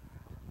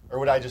 or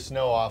would I just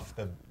know off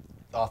the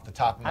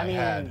top of my I mean,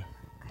 head?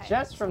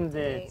 just from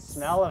the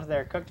smell of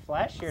their cooked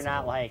flesh, you're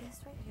not like,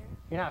 This right here.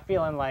 you're not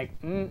feeling like,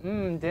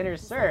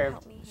 dinner's served.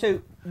 Help me.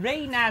 So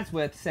Ray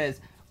Nasworth says,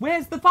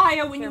 "Where's the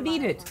fire when you Cure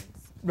need my it?" wounds.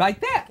 Right I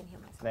there. can heal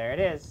myself. There it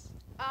is.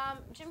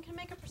 Jim can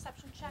make a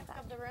perception check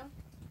of the room.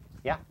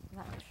 Yeah. I'm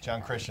not really sure.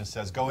 John Christian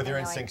says, "Go with your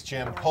I know I- instincts, I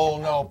Jim. know I Pull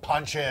did no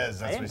punches."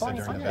 They That's what didn't he pull said any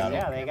during the punches. battle.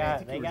 Yeah, I they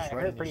think you got were hurt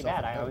writing pretty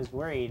yourself bad. a I note. was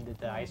worried that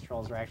the ice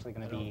trolls were actually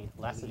going to be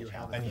less of a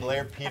challenge. And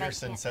Blair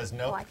Peterson can't. says, Oh,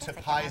 "Nope I to guess I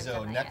can. Paizo.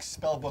 I've done Next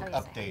that. spellbook Oh, yes, I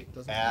have. update.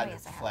 Oh, Add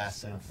yes, I have.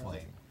 Flaccid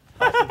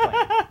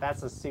Flame."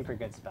 That's a super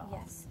good spell.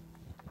 Yes.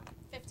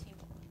 15.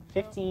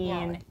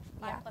 15.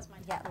 Mine plus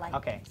mine. Yeah, like.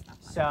 Okay,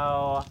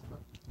 so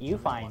you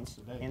find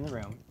in the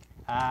room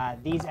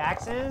these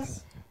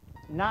axes,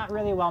 not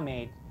really well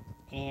made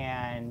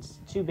and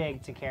too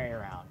big to carry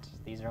around.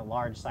 These are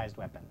large-sized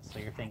weapons, so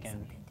you're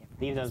thinking,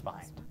 leave those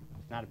behind.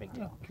 Not a big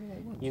deal.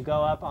 You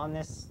go up on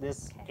this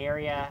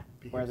area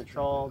where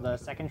the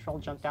second troll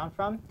jumped down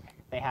from.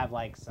 They have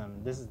like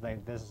some. This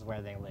is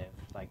where they live.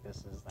 Like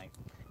this is like,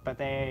 but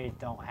they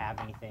don't have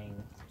anything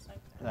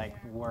like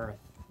worth.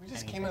 We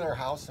just anything. came in their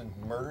house and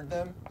murdered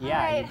them. Yeah,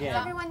 Alright, you did.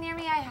 everyone near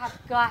me, I have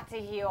got to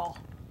heal.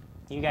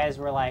 You guys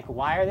were like,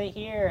 why are they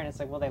here? And it's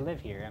like, well, they live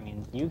here. I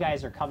mean, you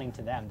guys are coming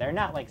to them. They're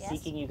not like Yes.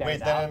 seeking you guys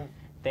Wait, out. then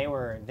They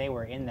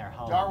were in their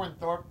home. Darwin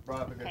Thorpe brought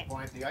up a good Okay.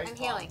 point. The ice I'm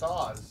bomb healing.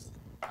 thaws.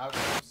 Out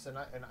comes an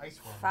ice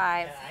worm.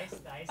 5.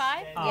 The ice,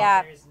 5? then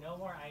Yeah. There's no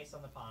more ice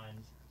on the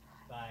pond,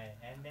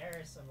 and there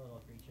are some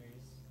little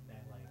creatures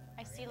that like.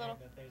 I are see in little-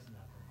 There, but there's nothing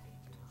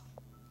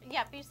dangerous.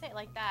 Yeah, but you say it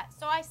like that.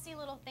 So I see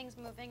little things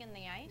moving in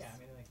the ice. Yeah,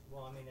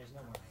 I mean, there's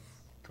no more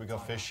ice. Can we go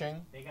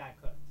fishing? They got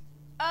cooked.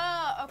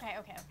 Oh, okay.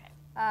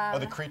 Oh,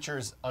 the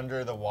creatures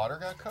under the water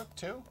got cooked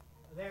too?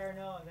 They're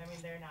not.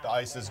 The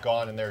ice is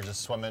gone and they're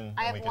just swimming.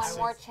 I and have we can one see.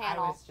 more I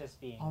channel. was just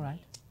being. All right.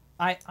 mean.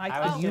 I I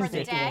could was for use the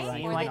it. day? all Seemed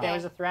right. For like the there day.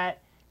 was a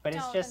threat, but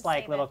it's Don't just then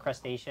like save little it.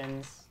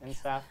 crustaceans and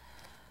stuff.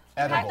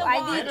 Edible. I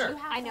wand. need. You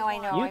have I the know.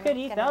 wand. You You could I'm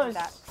eat gonna do those,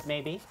 that.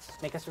 maybe.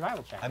 Make a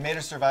survival check. I made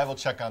a survival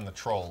check on the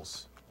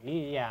trolls.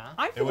 Yeah.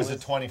 I It was a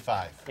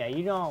 25. Yeah,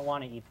 you don't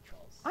want to eat the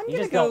trolls. I'm you gonna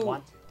just don't go-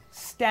 want to.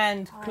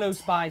 stand Alright.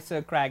 close by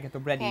Sir Krag at the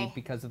ready Okay.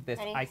 because of this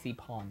Ready? icy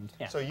pond.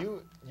 Yeah. So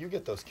you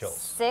get those kills.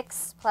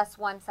 6 plus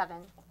 1, 7.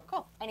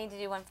 Cool. I need to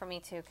do one for me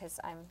too, because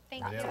I'm.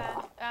 Thank not you, sure.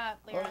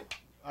 Lyra.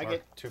 I Or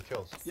get 2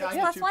 kills. yeah, I 6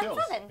 get plus 2 1,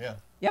 kills. 7. Yeah.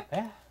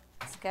 Yeah.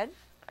 That's good.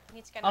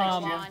 Need to get a nice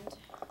Um, wand.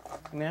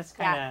 I mean, that's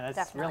Yeah, kind of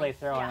that's definitely. really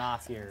throwing Yeah.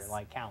 off your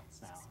like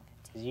counts now,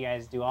 because you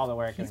guys do all the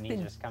work and then he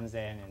been- just comes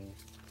in and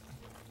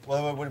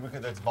Well,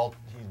 that's he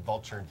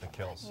vultured the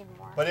kills. Need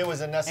more. But it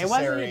was a it necessary.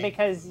 wasn't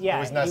because it yeah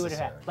was you would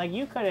necessary. have like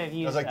you could have It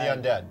used was like the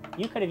undead.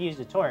 You could have used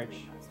a torch,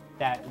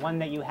 that one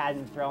that you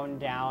hadn't thrown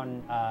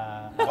down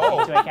Oh.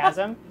 into a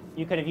chasm.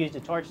 You could have used a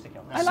torch to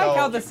kill them. I like So-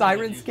 how the You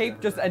could've used sirenscape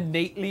it just earlier.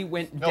 innately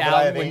went No, but I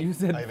down have when eight- you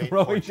said I have 8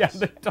 throwing down torches.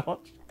 the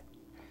torch.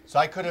 So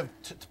I could have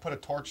put a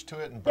torch to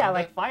it and burned Yeah,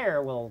 like it.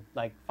 fire will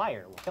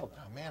kill them.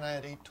 Oh man, I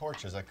had 8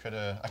 torches. I could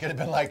have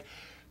been like,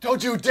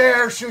 "Don't you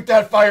dare shoot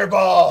that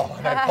fireball!"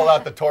 And I pull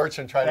out the torch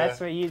and try That to.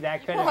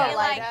 could Oh, have Be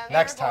like like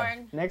Next Aragorn.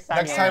 time. next time.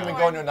 Next you're time out. we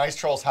go into an ice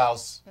troll's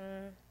house,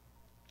 Mm.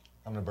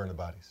 I'm gonna burn the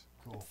bodies.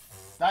 Cool.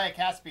 Dia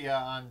Caspia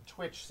on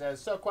Twitch says,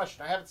 so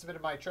question, I haven't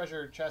submitted my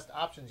treasure chest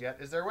options yet.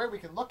 Is there a way we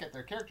can look at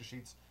their character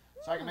sheets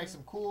so I can make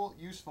some cool,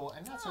 useful,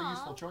 and not so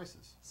useful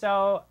choices?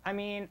 So, I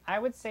mean, I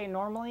would say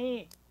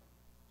normally,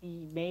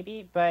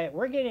 maybe, but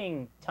we're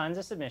getting tons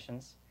of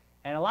submissions,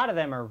 and a lot of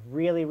them are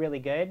really, really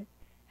good.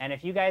 And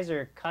if you guys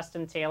are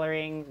custom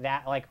tailoring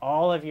that, like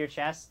all of your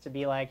chests to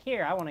be like,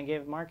 here, I want to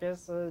give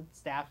Marcus a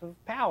staff of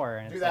power,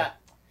 and Do it's like, that.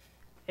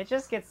 it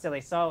just gets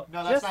silly. So No,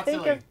 that's just not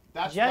think silly. of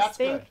That's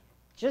good.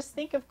 just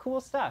think of cool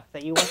stuff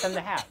that you want them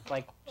to have.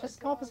 Like, just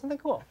come up with something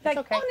cool. It's Like,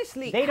 okay.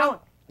 honestly, they how-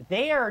 don't.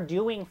 They are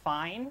doing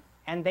fine,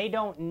 and they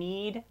don't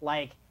need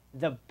like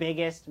the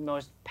biggest,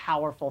 most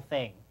powerful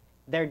thing.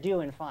 They're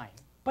doing fine.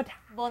 But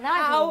Well, now I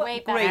how feel way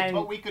better. great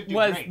But we could do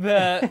was great.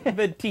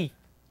 the teeth?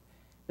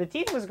 The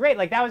teeth was great.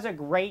 Like that was a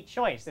great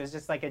choice. It was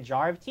just like a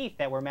jar of teeth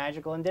that were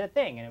magical and did a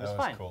thing, and it was That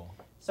was fun. cool.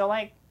 So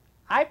like,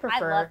 I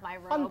prefer love my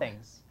fun robe.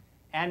 things.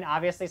 And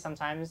obviously,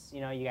 sometimes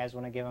you guys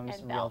want to give them And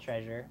some real belt.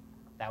 treasure.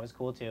 that was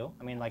cool too.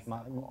 I mean, like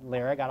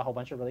Lyra got a whole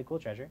bunch of really cool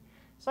treasure.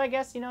 So I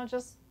guess, you know,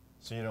 just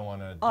So you don't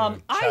want to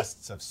do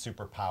chests of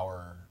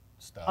superpower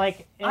stuff.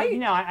 like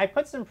I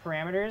put some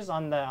parameters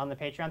on the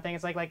Patreon thing.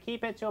 It's like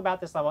keep it to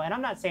about this level. And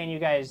I'm not saying you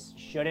guys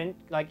shouldn't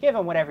like give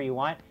them whatever you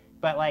want,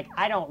 but like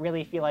I don't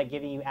really feel like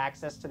giving you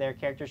access to their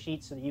character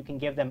sheets so that you can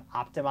give them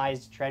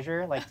optimized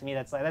treasure. Like to me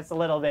that's a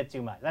little bit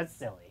too much. That's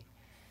silly.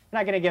 I'm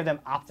not gonna give them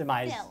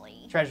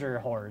optimized treasure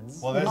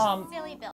hoards. Well, there's Silly Bill.